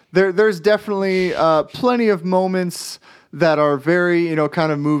 there's definitely plenty of moments that are very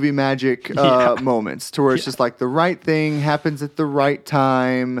kind of movie magic moments, to where it's just like the right thing happens at the right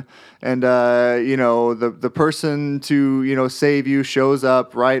time, and the person to save you shows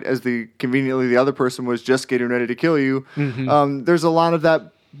up right as conveniently the other person was just getting ready to kill you. There's a lot of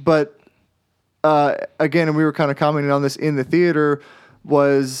that, but. Again, and we were kind of commenting on this in the theater,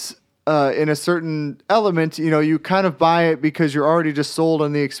 was in a certain element, you kind of buy it because you're already just sold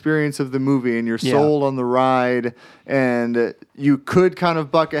on the experience of the movie, and you're sold on the ride, and you could kind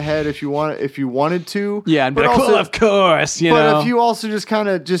of buck ahead if you wanted to. Yeah, and be like, well, of course, But if you also just kind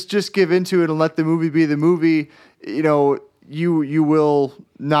of just give into it and let the movie be the movie, you will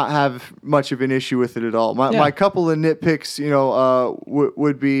not have much of an issue with it at all. My couple of nitpicks,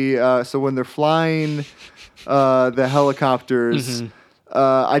 would be so when they're flying the helicopters.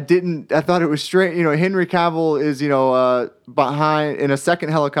 I thought it was strange. Henry Cavill is behind in a second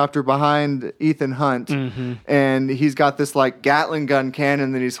helicopter behind Ethan Hunt, and he's got this like Gatling gun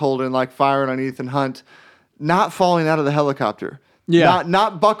cannon that he's holding, like firing on Ethan Hunt, not falling out of the helicopter. Yeah,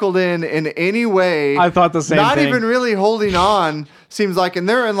 not buckled in any way. I thought the same thing. Not even really holding on. Seems like, and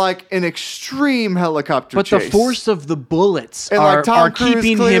they're in like an extreme helicopter chase. But the force of the bullets are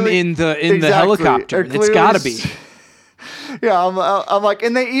keeping him in the helicopter. It's got to be. Yeah, I'm like,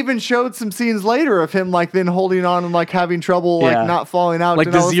 and they even showed some scenes later of him like then holding on and like having trouble, like not falling out. Like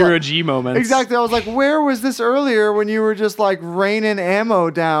the zero G moments. Exactly. I was like, where was this earlier when you were just like raining ammo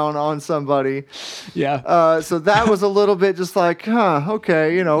down on somebody? Yeah. So that was a little bit just like,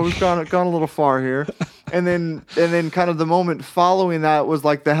 okay, we've gone a little far here. And then kind of the moment following that was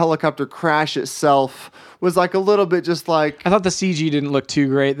like the helicopter crash itself was like a little bit just like. I thought the CG didn't look too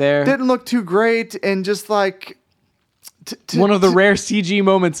great there. Didn't look too great, and just like. One of the rare CG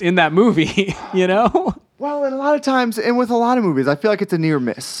moments in that movie, Well, and a lot of times, and with a lot of movies, I feel like it's a near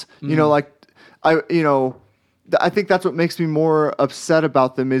miss. I think that's what makes me more upset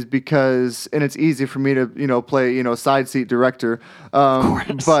about them is because, and it's easy for me to, play, side seat director. Of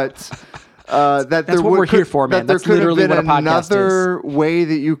course. But that's what we're here for, man. That that's there could literally have been what a podcast another is. way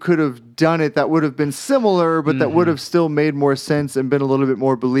that you could have done it that would have been similar, but that would have still made more sense and been a little bit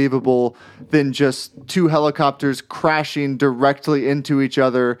more believable than just two helicopters crashing directly into each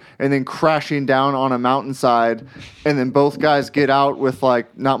other and then crashing down on a mountainside, and then both guys get out with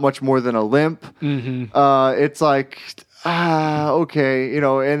like not much more than a limp. It's like. Okay,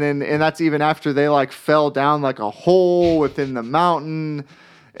 and that's even after they like fell down like a hole within the mountain.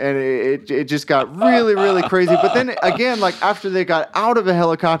 And it just got really, really crazy. But then again, like after they got out of the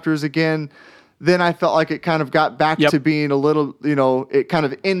helicopters again, then I felt like it kind of got back to being a little, it kind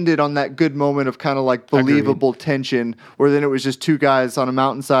of ended on that good moment of kind of like believable tension, where then it was just two guys on a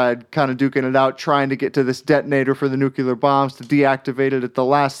mountainside kind of duking it out, trying to get to this detonator for the nuclear bombs to deactivate it at the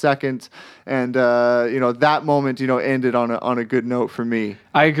last second. And, that moment, ended on a good note for me.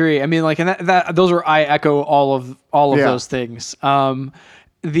 I agree. I mean, like, and I echo all of those things.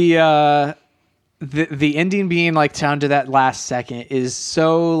 The ending being like down to that last second is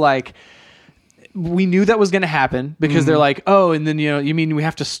so like we knew that was going to happen because they're like, oh, and then you mean we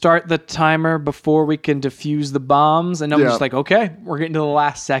have to start the timer before we can defuse the bombs? And I'm just like, okay, we're getting to the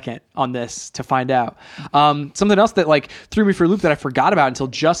last second on this to find out. Something else that like threw me for a loop that I forgot about until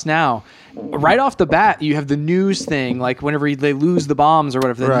just now. Right off the bat, you have the news thing, like whenever they lose the bombs or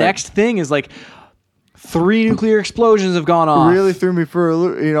whatever. The next thing is like 3 nuclear explosions have gone off. Really threw me for a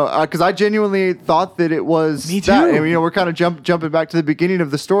loop, because I genuinely thought that it was me too. That. And, we're kind of jumping back to the beginning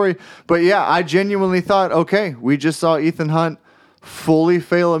of the story. But yeah, I genuinely thought, okay, we just saw Ethan Hunt fully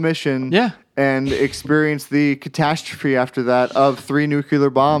fail a mission and experience the catastrophe after that of 3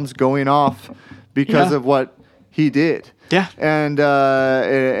 nuclear bombs going off because of what he did. Yeah, and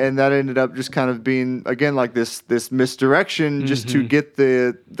that ended up just kind of being again like this misdirection just to get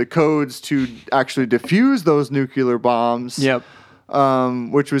the codes to actually defuse those nuclear bombs. Yep.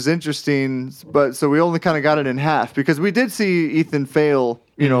 Which was interesting, but so we only kind of got it in half because we did see Ethan fail,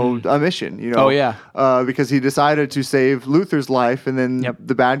 a mission. Oh yeah. Because he decided to save Luther's life, and then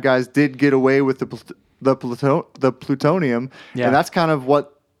the bad guys did get away with the plutonium, and that's kind of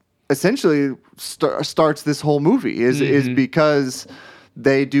what essentially starts this whole movie is because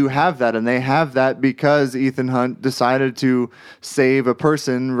they do have that, and they have that because Ethan Hunt decided to save a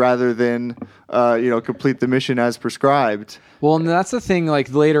person rather than complete the mission as prescribed. Well, and that's the thing,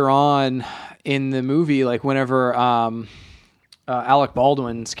 like later on in the movie, like whenever Alec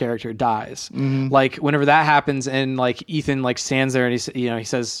Baldwin's character dies, like whenever that happens and like Ethan like stands there and he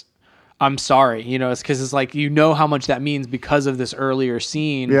says, I'm sorry, it's because it's like, how much that means because of this earlier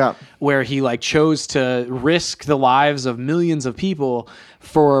scene where he like chose to risk the lives of millions of people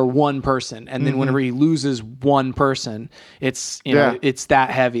for one person. And then whenever he loses one person, it's, it's that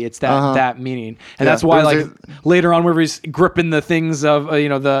heavy. It's that meaning. And that's why like later on, whenever he's gripping the things of,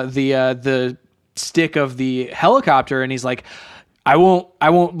 the stick of the helicopter, and he's like, I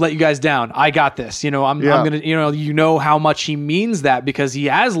won't let you guys down. I got this. I'm gonna, how much he means that because he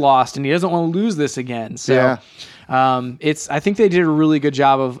has lost and he doesn't want to lose this again. So, I think they did a really good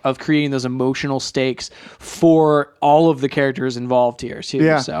job of creating those emotional stakes for all of the characters involved here too.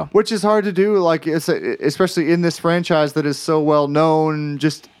 Yeah. So, which is hard to do, like especially in this franchise that is so well known,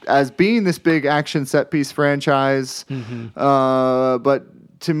 just as being this big action set piece franchise. But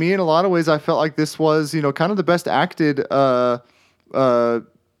to me, in a lot of ways, I felt like this was, kind of the best acted.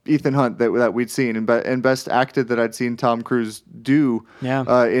 Ethan Hunt that we'd seen and best acted that I'd seen Tom Cruise do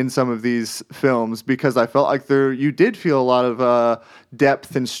in some of these films, because I felt like you did feel a lot of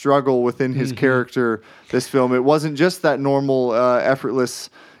depth and struggle within his character this film. It wasn't just that normal effortless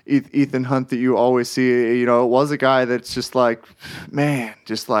Ethan Hunt that you always see. It was a guy that's just like, man,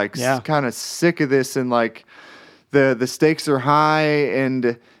 just like kind of sick of this, and like the stakes are high,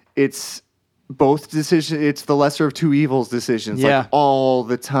 and it's both decisions. It's the lesser of two evils decisions, like all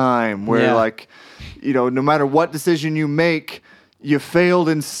the time, where like, no matter what decision you make, you failed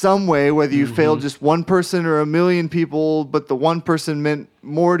in some way, whether you failed just one person or a million people, but the one person meant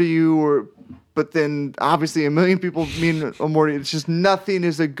more to you, but then obviously a million people mean more to you. It's just nothing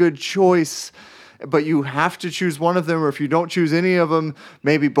is a good choice. But you have to choose one of them, or if you don't choose any of them,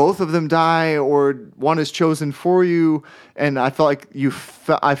 maybe both of them die, or one is chosen for you. And I felt like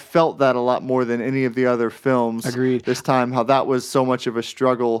I felt that a lot more than any of the other films. Agreed. This time, how that was so much of a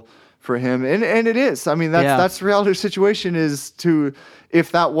struggle for him, and it is. I mean, that's the reality of the situation.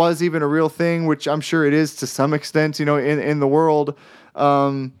 If that was even a real thing, which I'm sure it is to some extent, in the world.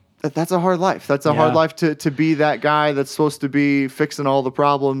 That's a hard life. That's a hard life to be that guy that's supposed to be fixing all the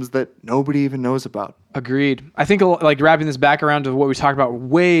problems that nobody even knows about. Agreed. I think like wrapping this back around to what we talked about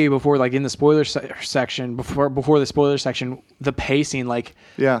way before, like in the spoiler section, before the spoiler section, the pacing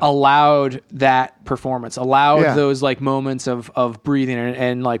allowed that performance, allowed those like moments of breathing,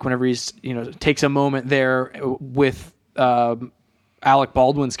 and like whenever he's takes a moment there with Alec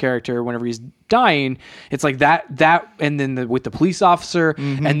Baldwin's character whenever he's dying, it's like that and then with the police officer,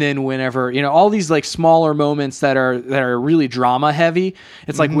 and then whenever all these like smaller moments that are really drama heavy,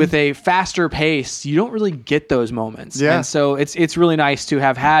 it's like with a faster pace you don't really get those moments. And so it's really nice to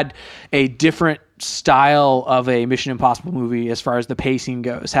have had a different style of a Mission Impossible movie as far as the pacing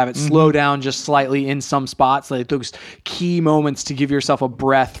goes, have it slow down just slightly in some spots, like those key moments to give yourself a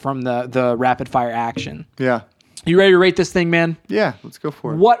breath from the rapid fire action. You ready to rate this thing, man? Yeah, let's go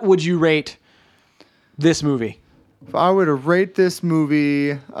for it. What would you rate this movie? If I were to rate this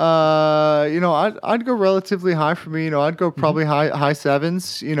movie, I'd go relatively high for me. I'd go probably high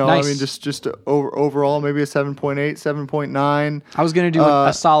sevens. Nice. I mean, just overall, maybe a 7.8, 7.9. I was going to do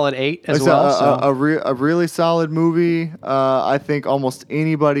a solid 8 as well. A really solid movie. I think almost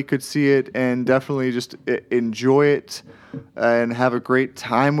anybody could see it and definitely just enjoy it and have a great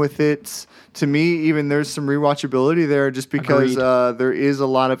time with it. To me, even there's some rewatchability there, just because there is a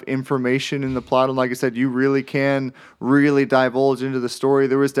lot of information in the plot, and like I said, you really can really divulge into the story.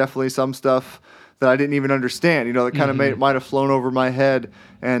 There was definitely some stuff that I didn't even understand, that kind of might have flown over my head,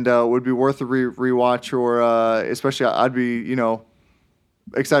 and would be worth a rewatch, or especially I'd be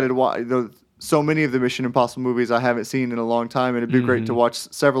excited to watch. So many of the Mission Impossible movies I haven't seen in a long time, and it'd be great to watch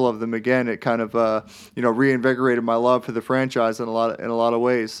several of them again. It kind of reinvigorated my love for the franchise in a lot of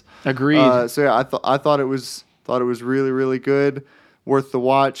ways. Agreed. So yeah, I thought it was really, really good, worth the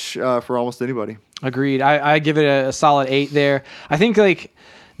watch for almost anybody. Agreed. I give it a solid 8 there. I think like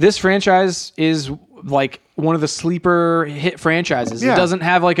this franchise is like one of the sleeper hit franchises. It doesn't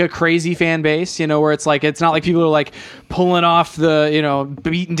have like a crazy fan base, where it's like, it's not like people are like pulling off the,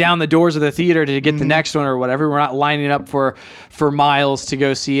 beating down the doors of the theater to get the next one or whatever. We're not lining up for miles to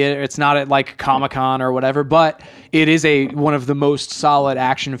go see it. It's not at like Comic-Con or whatever, but it is one of the most solid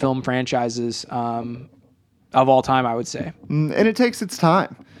action film franchises of all time, I would say. And it takes its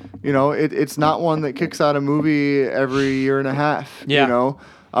time. It's not one that kicks out a movie every year and a half.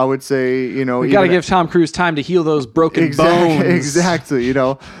 I would say, we got to give Tom Cruise time to heal those broken bones. Exactly.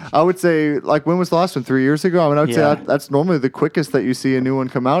 I would say, like, when was the last one? 3 years ago? I mean, I would say that's normally the quickest that you see a new one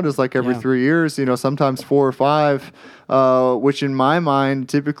come out is like every 3 years, sometimes 4 or 5, which in my mind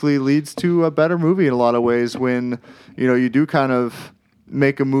typically leads to a better movie in a lot of ways when, you do kind of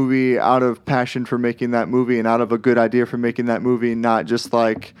make a movie out of passion for making that movie and out of a good idea for making that movie, not just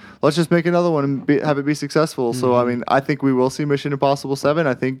like, let's just make another one and have it be successful. So, I mean, I think we will see Mission Impossible 7.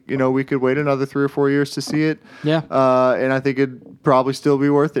 I think, we could wait another 3 or 4 years to see it. Yeah. And I think it'd probably still be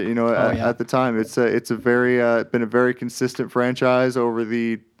worth it, at the time. It's been a very consistent franchise over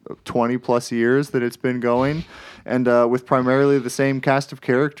the 20 plus years that it's been going, and with primarily the same cast of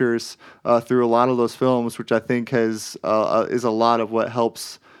characters through a lot of those films, which I think is a lot of what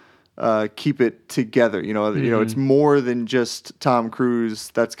helps keep it together. It's more than just Tom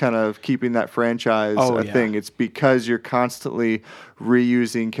Cruise that's kind of keeping that franchise thing. It's because you're constantly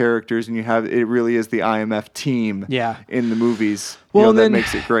reusing characters, and it really is the IMF team in the movies. Well, that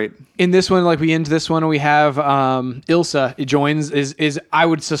makes it great. In this one, like we end this one, we have Ilsa is I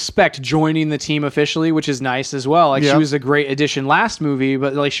would suspect joining the team officially, which is nice as well. Like she was a great addition last movie,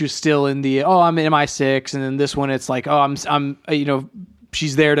 but like she was still in the I'm in MI6, and then this one it's like I'm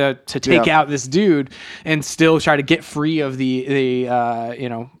she's there to take out this dude and still try to get free of the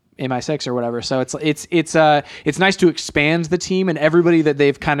MI6 or whatever. So it's nice to expand the team, and everybody that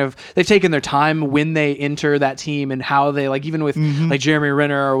they've taken their time when they enter that team, and how they, like, even with like Jeremy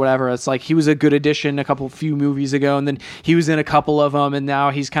Renner or whatever, it's like he was a good addition few movies ago, and then he was in a couple of them, and now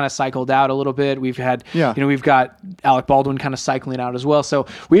he's kind of cycled out a little bit. We've had we've got Alec Baldwin kind of cycling out as well. So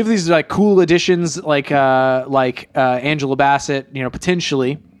we have these like cool additions like Angela Bassett,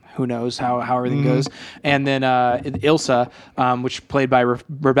 potentially. Who knows how everything goes. And then Ilsa, which played by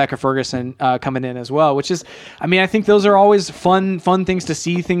Rebecca Ferguson, coming in as well, which is, I think those are always fun things to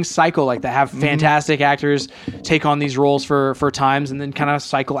see things cycle like that, have fantastic actors take on these roles for times and then kind of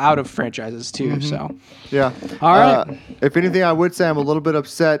cycle out of franchises too. So, yeah. All right. If anything, I would say I'm a little bit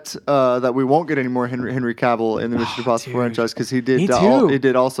upset that we won't get any more Henry Cavill in the Mission Impossible franchise, because he did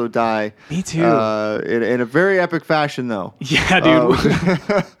also die. Me too. In a very epic fashion, though. Yeah, dude.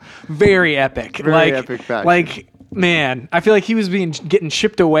 Very epic. Very epic fashion. Like, man, I feel like he was getting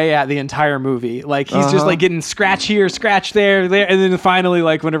chipped away at the entire movie. Like, he's just like getting scratch here, scratch there, and then finally,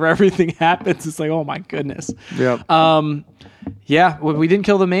 like, whenever everything happens, it's like, oh my goodness. Yeah. Yeah. Well, we didn't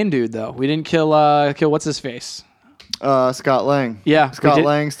kill the main dude though. We didn't kill what's his face? Scott Lang. Yeah. Scott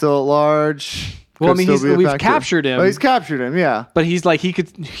Lang still at large. Well, we've captured him. Oh, he's captured him. Yeah. But he's like he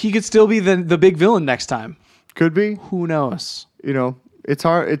could still be the big villain next time. Could be. Who knows? It's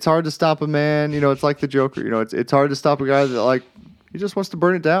hard to stop a man. It's like the Joker. It's hard to stop a guy that, like, he just wants to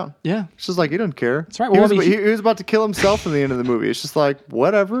burn it down. Yeah. It's just like, he doesn't care. That's right. Well, he was about to kill himself in the end of the movie. It's just like,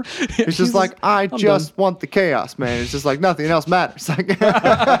 whatever. It's just like, I just want the chaos, man. It's just like nothing else matters. Like, and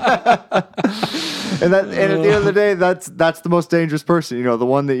at the end of the day, that's the most dangerous person. The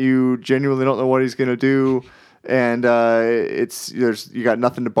one that you genuinely don't know what he's going to do. And you got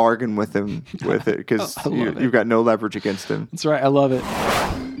nothing to bargain with him with it, because you've got no leverage against him. That's right. I love it.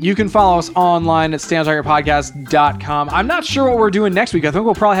 You can follow us online at StayOnTargetPodcast.com. I'm not sure what we're doing next week. I think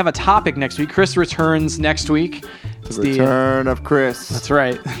we'll probably have a topic next week. Chris returns next week. It's the return of Chris. That's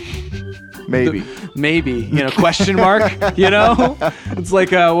right. Maybe. Maybe. Question mark? It's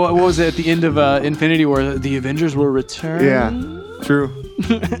like, what was it at the end of Infinity War? The Avengers will return? Yeah, true.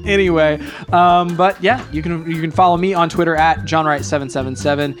 Anyway, but yeah, you can follow me on Twitter at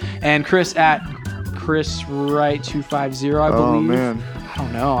JohnWright777 and Chris at ChrisWright250, I believe. Oh, man.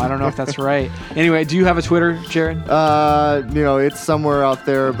 I don't know if that's right. Anyway, do you have a Twitter, Jared? It's somewhere out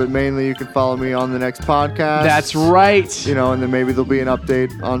there, but mainly you can follow me on the next podcast. That's right. And then maybe there'll be an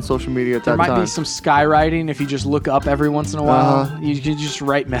update on social media at that time. There might be some skywriting if you just look up every once in a while. You can just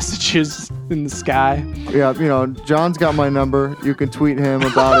write messages in the sky. Yeah, John's got my number. You can tweet him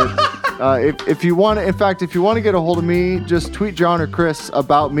about it. If you want to get a hold of me, just tweet John or Chris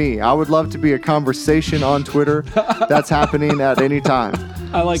about me. I would love to be a conversation on Twitter. That's happening at any time.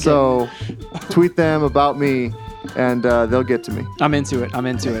 I like it. So tweet them about me, and they'll get to me. I'm into it.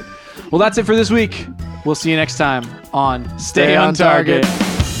 Well, that's it for this week. We'll see you next time on Stay on Target.